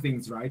electric car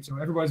things, right? So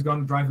everybody's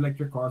going to drive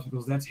electric cars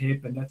because that's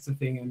hip and that's the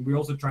thing. And we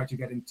also try to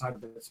get inside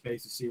of that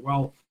space to see,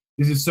 well,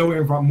 this is so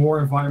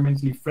more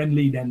environmentally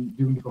friendly than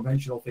doing the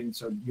conventional thing.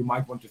 So you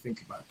might want to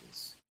think about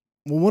this.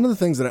 Well, one of the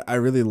things that I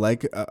really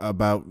like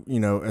about,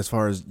 as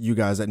far as you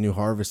guys at New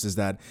Harvest is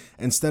that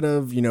instead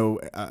of,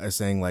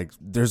 saying like,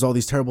 there's all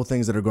these terrible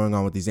things that are going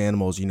on with these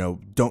animals,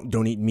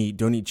 don't eat meat,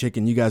 don't eat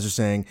chicken. You guys are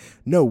saying,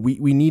 no,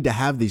 we need to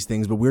have these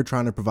things, but we're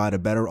trying to provide a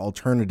better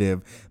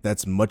alternative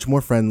that's much more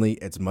friendly.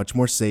 It's much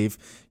more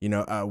safe.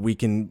 We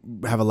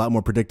can have a lot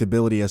more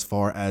predictability as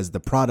far as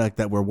the product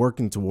that we're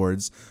working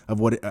towards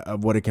of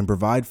what it can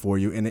provide for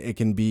you. And it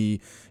can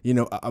be,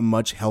 a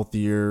much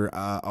healthier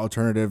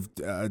alternative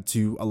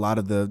to a lot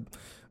of the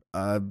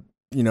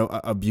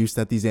abuse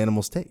that these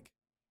animals take.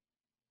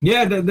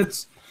 Yeah,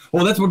 that's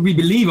what we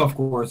believe, of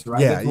course,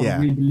 right? Yeah, that's what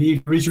we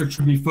believe research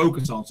should be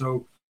focused on.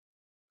 So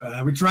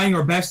we're trying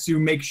our best to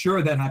make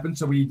sure that happens.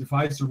 So we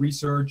devise the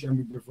research and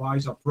we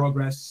devise our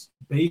progress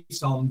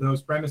based on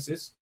those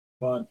premises.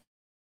 But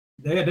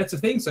yeah, that's the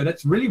thing. So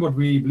that's really what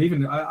we believe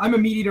in. I'm a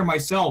meat eater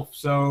myself,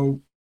 so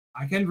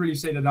I can't really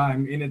say that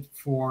I'm in it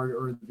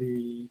for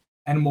the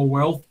animal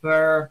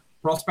welfare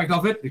prospect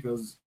of it,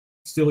 because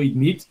still eat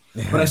meat,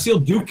 but I still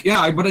do.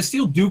 Yeah, but I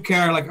still do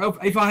care. Like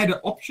if I had an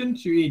option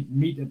to eat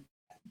meat that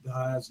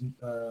has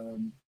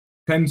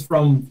comes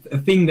from a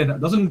thing that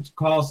doesn't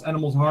cause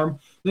animals harm,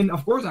 then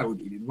of course I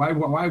would eat it. Why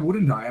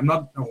wouldn't I? I'm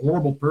not a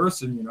horrible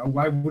person,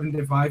 Why wouldn't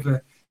if I have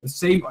the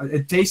same?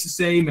 It tastes the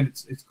same and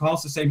it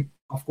costs the same.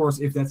 Of course,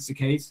 if that's the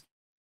case,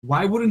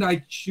 why wouldn't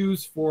I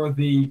choose for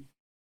the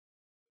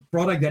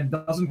product that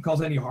doesn't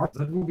cause any harm?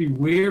 That would be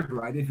weird,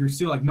 right? If you're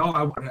still like,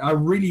 no, I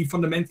really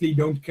fundamentally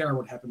don't care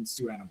what happens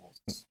to animals.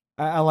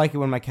 I like it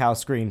when my cow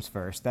screams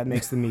first. That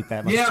makes the meat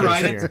that much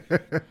tastier.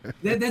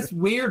 Right. That's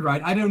weird,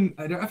 right? I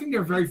think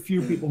there are very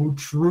few people who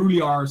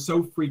truly are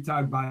so freaked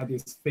out by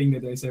this thing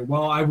that they say,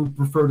 well, I would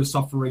prefer the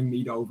suffering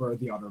meat over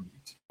the other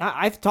meat.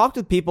 I've talked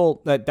with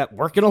people that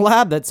work in a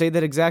lab that say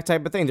that exact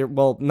type of thing. They're,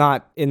 well,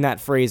 not in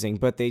that phrasing,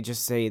 but they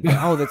just say,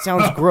 oh, that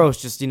sounds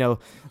gross, just,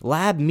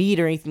 lab meat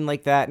or anything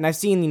like that. And I've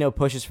seen,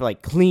 pushes for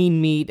like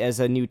clean meat as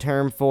a new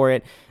term for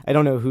it. I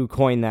don't know who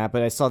coined that,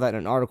 but I saw that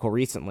in an article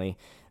recently.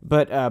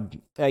 But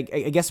I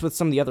guess with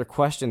some of the other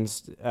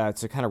questions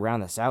to kind of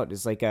round this out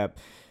is like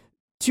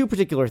two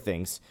particular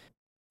things.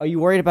 Are you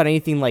worried about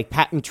anything like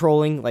patent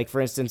trolling? Like,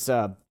 for instance,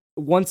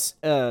 once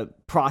a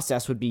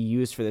process would be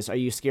used for this, are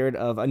you scared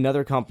of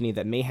another company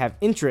that may have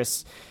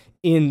interests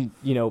in,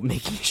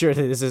 making sure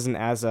that this isn't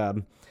as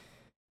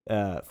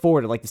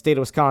forwarded, like the state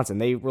of Wisconsin?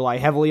 They rely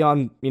heavily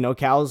on,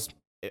 cows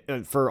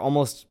for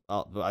almost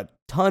a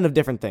ton of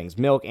different things,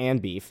 milk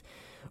and beef.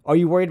 Are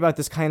you worried about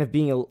this kind of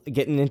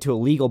getting into a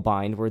legal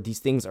bind where these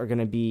things are going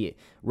to be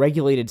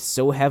regulated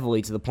so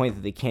heavily to the point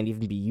that they can't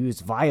even be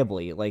used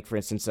viably? Like, for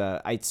instance,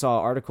 I saw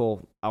an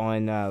article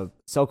on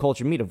cell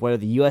culture meat of whether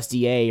the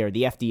USDA or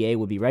the FDA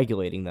would be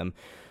regulating them.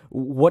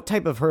 What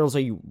type of hurdles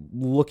are you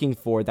looking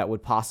for that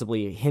would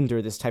possibly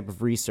hinder this type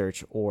of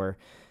research or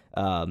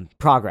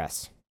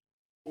progress?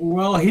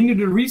 Well, hinder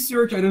the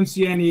research, I don't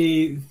see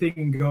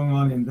anything going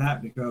on in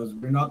that because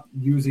we're not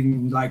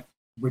using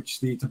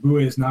which the taboo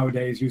is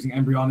nowadays, using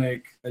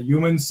embryonic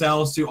human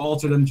cells to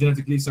alter them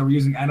genetically. So we're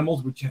using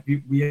animals, which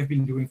we have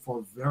been doing for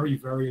a very,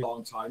 very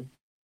long time.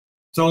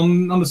 So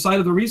on the side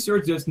of the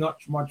research, there's not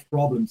much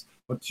problems.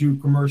 But to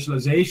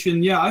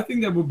commercialization, yeah, I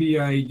think that would be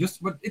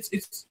but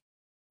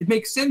it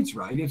makes sense,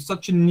 right? If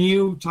such a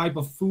new type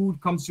of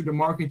food comes to the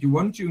market, you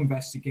want to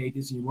investigate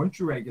this, and you want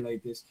to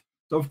regulate this.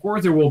 So of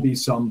course there will be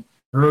some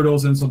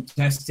hurdles and some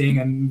testing,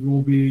 and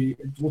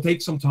it will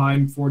take some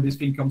time for this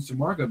thing comes to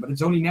market, but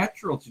it's only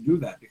natural to do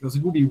that because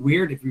it will be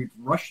weird if we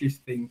rush this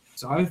thing.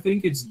 So I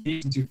think it's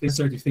decent to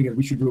think that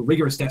we should do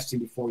rigorous testing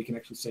before we can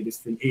actually say this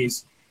thing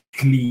is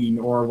clean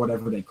or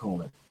whatever they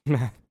call it.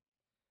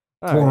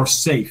 Or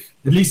safe,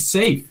 at least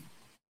safe.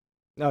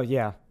 Oh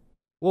yeah.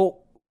 Well,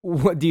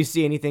 what do you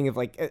see anything of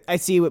I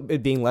see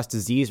it being less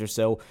disease or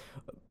so.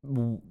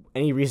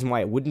 Any reason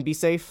why it wouldn't be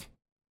safe?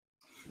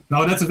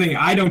 No, that's the thing.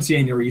 I don't see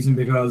any reason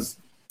because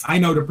I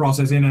know the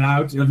process in and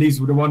out, at least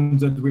with the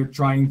ones that we're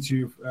trying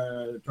to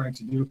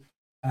do.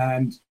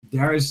 And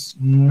there is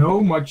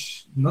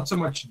not so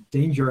much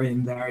danger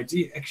in there.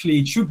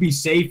 It should be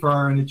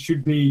safer and it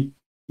should be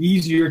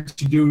easier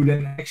to do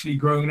than actually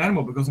growing an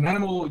animal, because an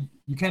animal,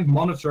 you can't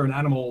monitor an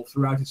animal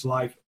throughout its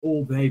life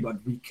all day, but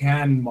we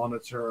can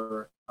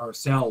monitor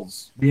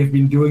ourselves. We have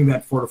been doing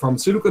that for the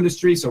pharmaceutical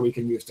industry, so we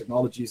can use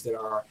technologies that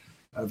are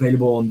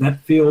available in that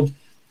field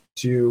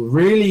to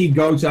really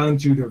go down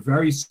to the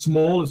very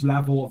smallest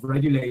level of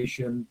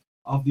regulation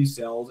of these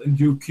cells and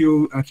do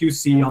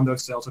QC on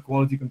those cells, so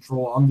quality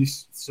control on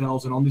these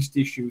cells and on these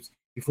tissues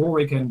before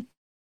we can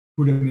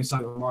put them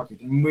inside of the market.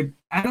 And with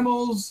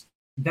animals,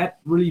 that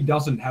really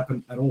doesn't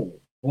happen at all.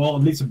 Well,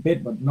 at least a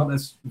bit, but not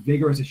as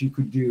vigorous as you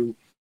could do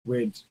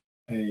with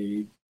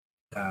a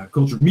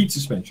cultured meat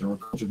suspension or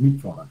cultured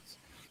meat products.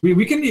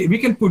 We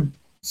can put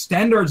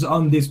standards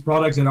on these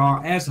products that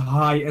are as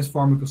high as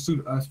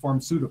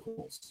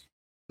pharmaceuticals.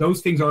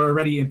 Those things are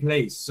already in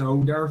place.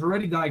 So there's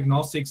already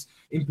diagnostics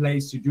in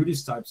place to do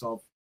these types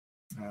of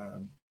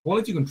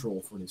quality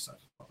control for these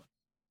types of products.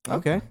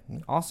 Okay,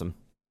 awesome.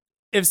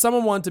 If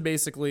someone wanted to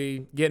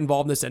basically get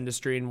involved in this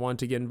industry and want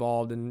to get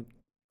involved in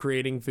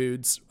creating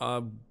foods,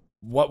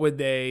 what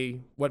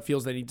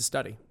fields they need to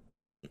study?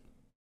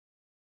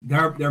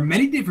 There are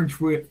many different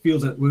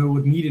fields that we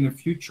would need in the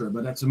future,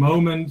 but at the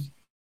moment,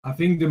 I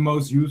think the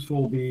most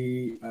useful will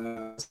be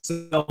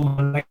cell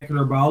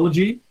molecular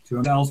biology, to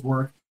how cells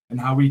work and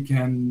how we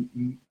can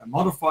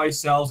modify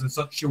cells in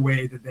such a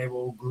way that they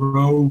will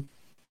grow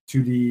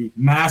to the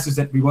masses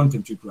that we want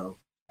them to grow,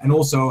 and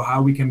also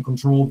how we can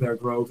control their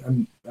growth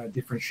and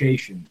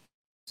differentiation.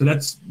 So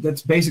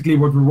that's basically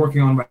what we're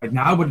working on right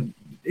now, but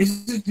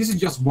this is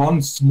just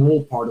one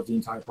small part of the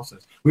entire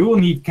process. We will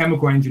need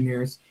chemical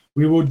engineers,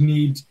 we would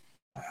need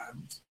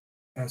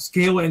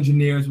scale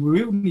engineers,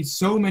 we will need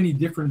so many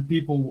different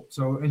people,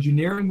 so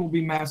engineering will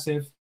be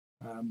massive.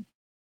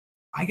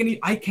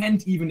 I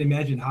can't even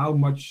imagine how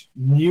much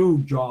new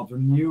jobs or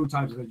new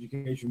types of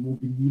education will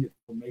be needed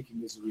for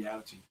making this a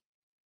reality.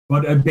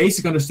 But a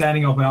basic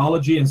understanding of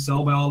biology and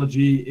cell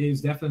biology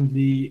is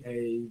definitely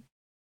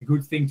a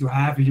good thing to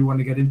have if you want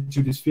to get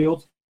into this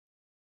field,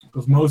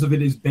 because most of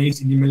it is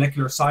based in the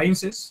molecular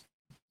sciences.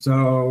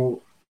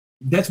 So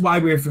that's why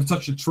we have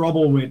such a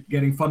trouble with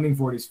getting funding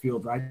for this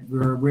field, right?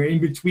 We're in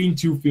between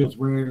two fields.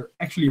 We're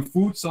actually a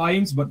food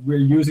science, but we're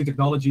using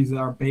technologies that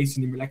are based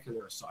in the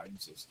molecular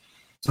sciences.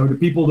 So the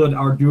people that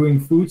are doing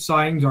food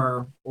science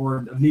or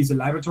at least the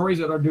laboratories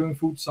that are doing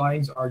food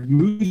science are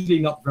usually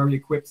not very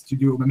equipped to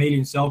do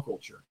mammalian cell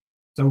culture.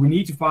 So we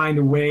need to find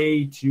a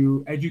way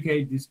to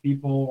educate these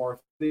people or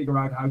figure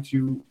out how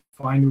to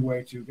find a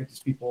way to get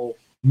these people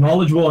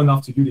knowledgeable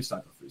enough to do this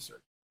type of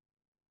research.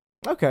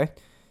 Okay.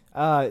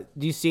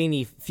 Do you see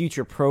any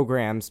future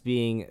programs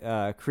being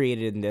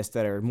created in this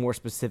that are more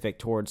specific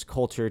towards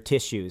culture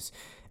tissues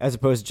as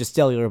opposed to just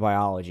cellular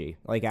biology,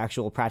 like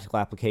actual practical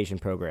application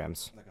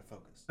programs?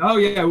 Oh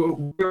yeah,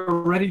 we're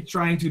already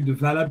trying to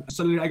develop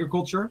cellular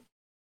agriculture.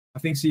 I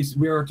think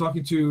we are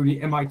talking to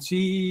the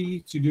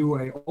MIT to do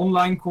an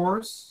online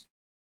course,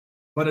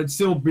 but it's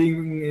still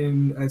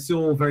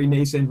still very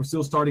nascent. We're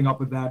still starting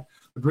up with that,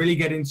 but really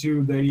get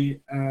into the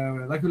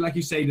like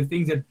you say, the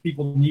things that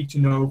people need to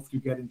know to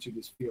get into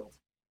this field.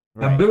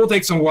 Right. But it will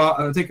take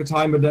take a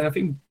time, but I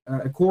think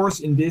a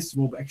course in this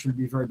will actually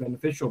be very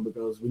beneficial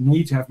because we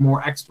need to have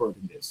more experts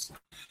in this.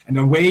 And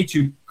the way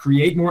to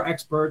create more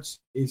experts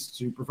is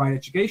to provide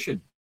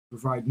education,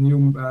 provide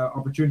new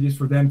opportunities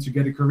for them to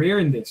get a career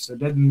in this. So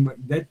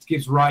that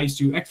gives rise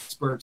to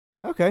experts.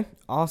 Okay,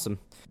 awesome.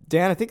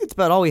 Dan, I think that's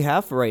about all we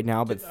have for right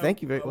now, but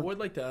thank you very I much. would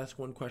like to ask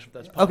one question if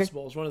that's Okay.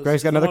 possible. It's one of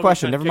Greg's got another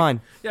question. Never mind.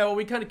 Yeah, well,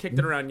 we kind of kicked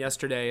it around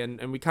yesterday,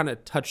 and we kind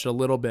of touched a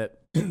little bit,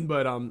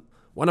 but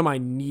one of my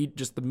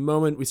just the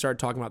moment we started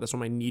talking about this,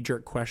 one of my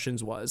knee-jerk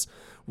questions was,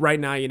 right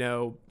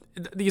now,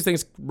 these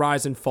things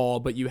rise and fall,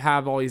 but you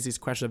have always these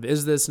questions of,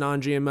 is this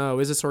non-GMO?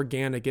 Is this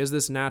organic? Is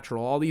this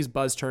natural? All these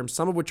buzz terms,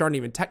 some of which aren't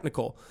even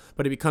technical,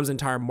 but it becomes an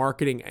entire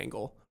marketing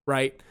angle,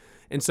 right?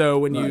 And so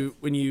when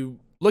you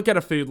look at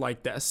a food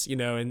like this,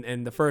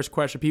 and the first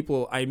question,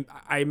 people,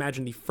 I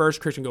imagine the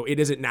first Christian go, it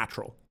isn't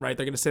natural, right?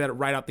 They're going to say that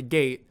right out the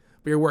gate,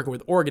 but you're working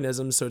with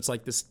organisms, so it's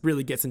like this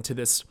really gets into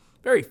this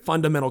very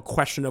fundamental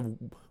question of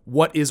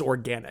what is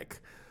organic.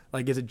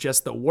 Like, is it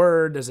just the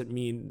word? Does it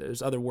mean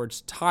there's other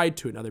words tied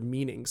to another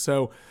meaning?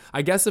 So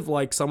I guess if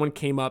like someone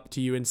came up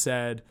to you and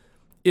said,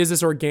 is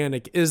this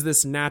organic? Is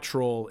this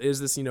natural? Is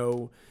this,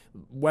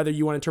 whether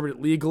you want to interpret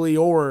it legally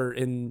or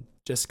in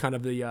just kind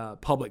of the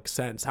public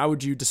sense, how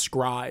would you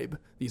describe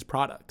these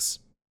products?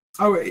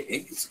 Oh,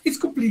 it's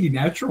completely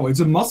natural.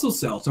 It's a muscle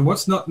cell. So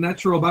what's not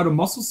natural about a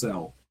muscle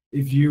cell?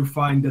 If you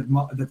find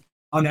that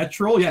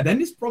unnatural, yeah, then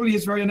this probably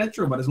is very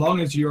unnatural. But as long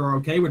as you're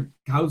okay with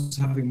cows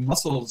having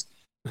muscles,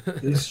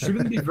 this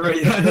shouldn't be very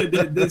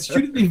this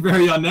shouldn't be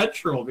very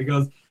unnatural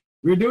because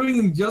we're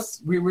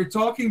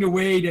talking the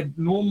way that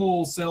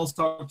normal cells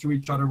talk to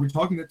each other. We're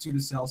talking to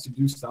the cells to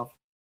do stuff.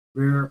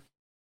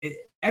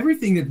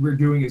 Everything that we're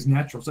doing is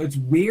natural. So it's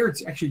weird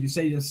actually to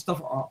say that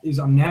stuff is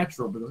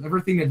unnatural because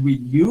everything that we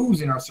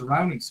use in our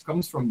surroundings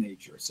comes from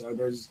nature. So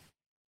there's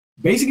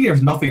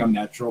nothing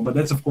unnatural, but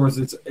that's, of course,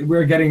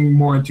 we're getting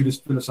more into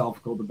this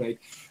philosophical debate.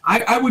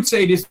 I would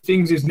say this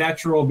thing is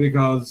natural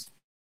because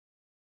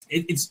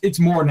it's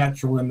more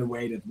natural in the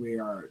way that we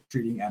are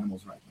treating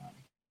animals right now.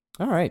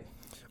 All right.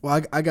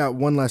 Well, I got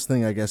one last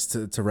thing, I guess,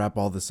 to wrap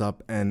all this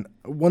up. And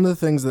one of the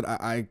things that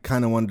I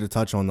kind of wanted to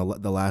touch on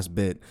the last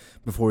bit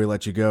before we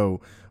let you go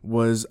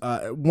was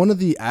one of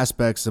the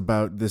aspects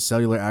about this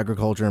cellular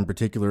agriculture in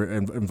particular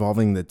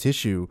involving the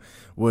tissue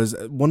was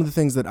one of the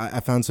things that I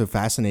found so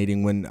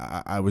fascinating when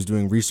I was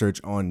doing research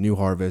on New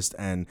Harvest.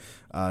 And,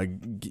 I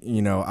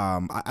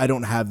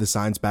don't have the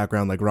science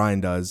background like Ryan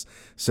does,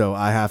 so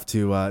I have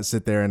to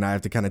sit there and I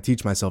have to kind of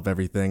teach myself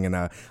everything. And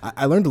I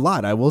learned a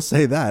lot. I will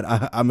say that.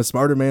 I'm a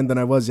smarter man than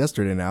I was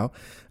yesterday now.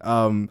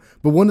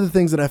 But one of the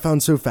things that I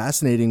found so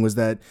fascinating was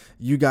that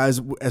you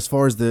guys, as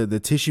far as the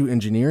tissue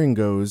engineering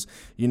goes,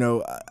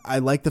 I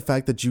like the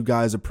fact that you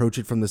guys approach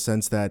it from the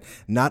sense that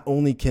not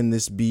only can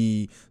this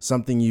be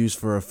something used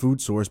for a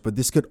food source, but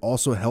this could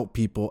also help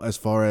people as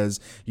far as,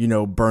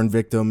 burn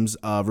victims,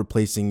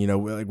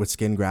 replacing, with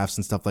skin grafts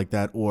and stuff like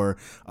that, or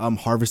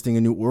harvesting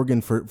a new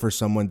organ for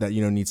someone that,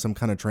 needs some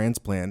kind of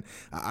transplant.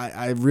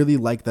 I really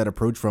like that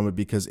approach from it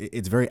because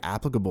it's very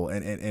applicable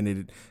and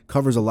it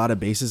covers a lot of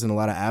bases and a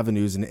lot of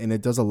avenues and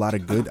it does a lot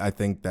of good, I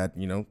think, that,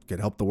 could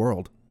help the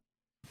world.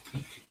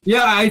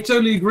 Yeah, I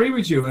totally agree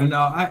with you. And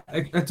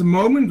at the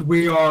moment,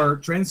 we are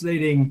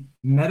translating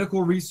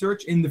medical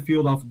research in the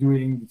field of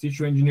doing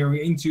tissue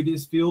engineering into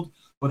this field.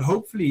 But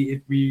hopefully,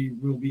 if we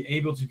will be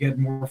able to get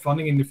more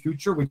funding in the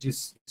future, which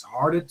is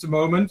hard at the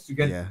moment to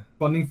get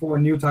funding for a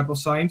new type of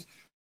science,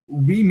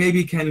 we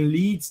maybe can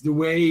lead the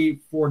way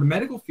for the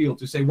medical field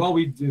to say, well,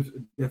 we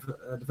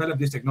developed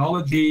these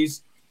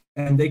technologies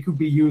and they could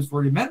be used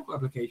for the medical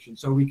application.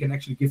 So we can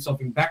actually give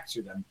something back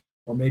to them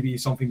or maybe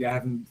something they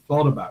haven't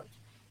thought about.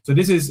 So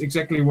this is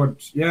exactly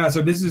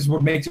so this is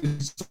what makes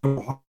it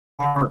so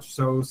hard.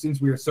 So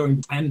since we are so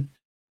independent,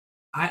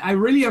 I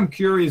really am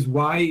curious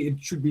why it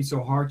should be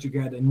so hard to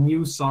get a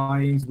new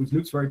science which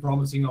looks very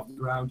promising off the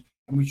ground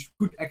and which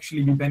could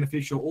actually be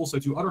beneficial also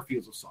to other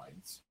fields of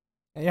science.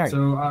 Yeah.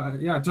 So I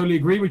totally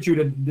agree with you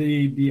that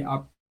the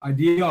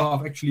idea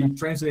of actually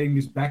translating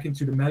this back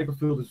into the medical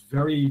field is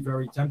very,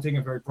 very tempting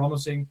and very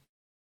promising,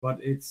 but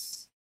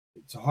it's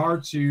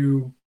hard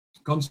to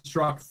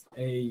construct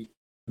a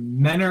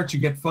manner to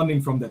get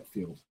funding from that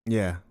field.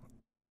 Yeah.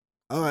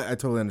 Oh, I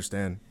totally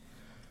understand.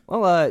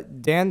 Well,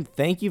 Dan,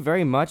 thank you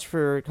very much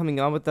for coming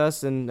on with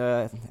us and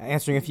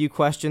answering a few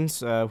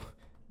questions.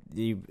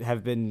 You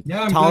have been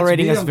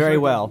tolerating us very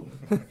well.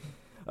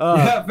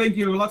 Thank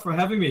you a lot for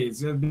having me.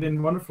 It's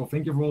been wonderful.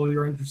 Thank you for all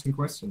your interesting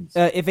questions.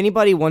 If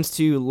anybody wants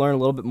to learn a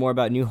little bit more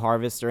about New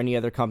Harvest or any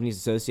other companies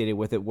associated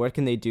with it, what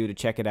can they do to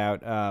check it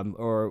out,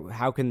 or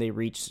how can they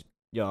reach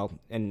y'all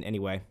in any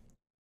way?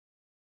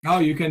 Oh,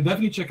 you can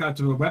definitely check out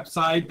the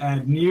website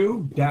at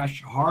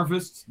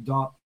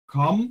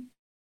new-harvest.com.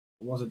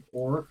 Was it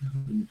org?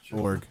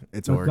 Org.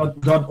 It's Dot-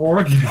 org. dot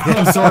org.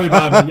 I'm sorry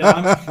about it.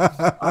 Yeah,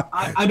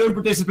 I don't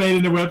participate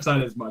in the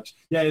website as much.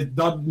 Yeah, it's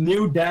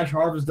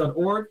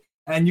new-harvest.org.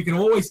 And you can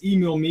always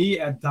email me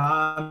at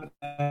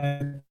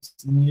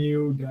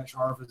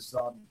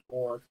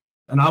dan@new-harvest.org.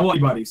 And I will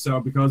anybody. So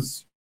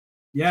because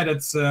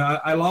that's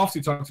I love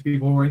to talk to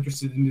people who are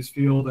interested in this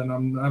field, and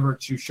I'm never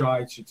too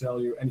shy to tell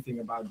you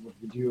anything about what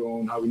we do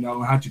and how we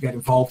know how to get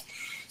involved.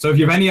 So if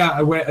you have any,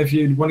 if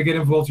you want to get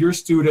involved, you're a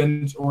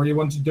student or you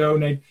want to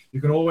donate,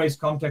 you can always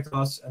contact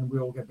us, and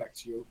we'll get back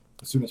to you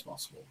as soon as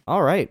possible.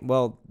 All right.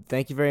 Well,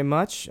 thank you very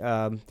much,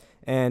 and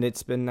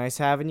it's been nice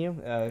having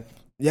you.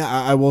 Yeah,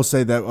 I will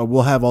say that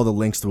we'll have all the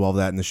links to all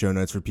that in the show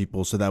notes for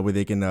people, so that way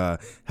they can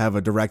have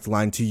a direct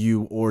line to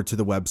you or to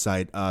the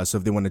website. So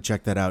if they want to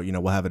check that out,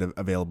 we'll have it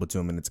available to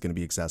them, and it's going to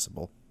be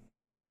accessible.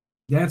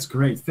 That's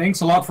great.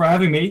 Thanks a lot for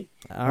having me.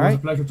 All It was right. a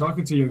pleasure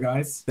talking to you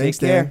guys. Thanks,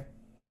 Take care. Dan.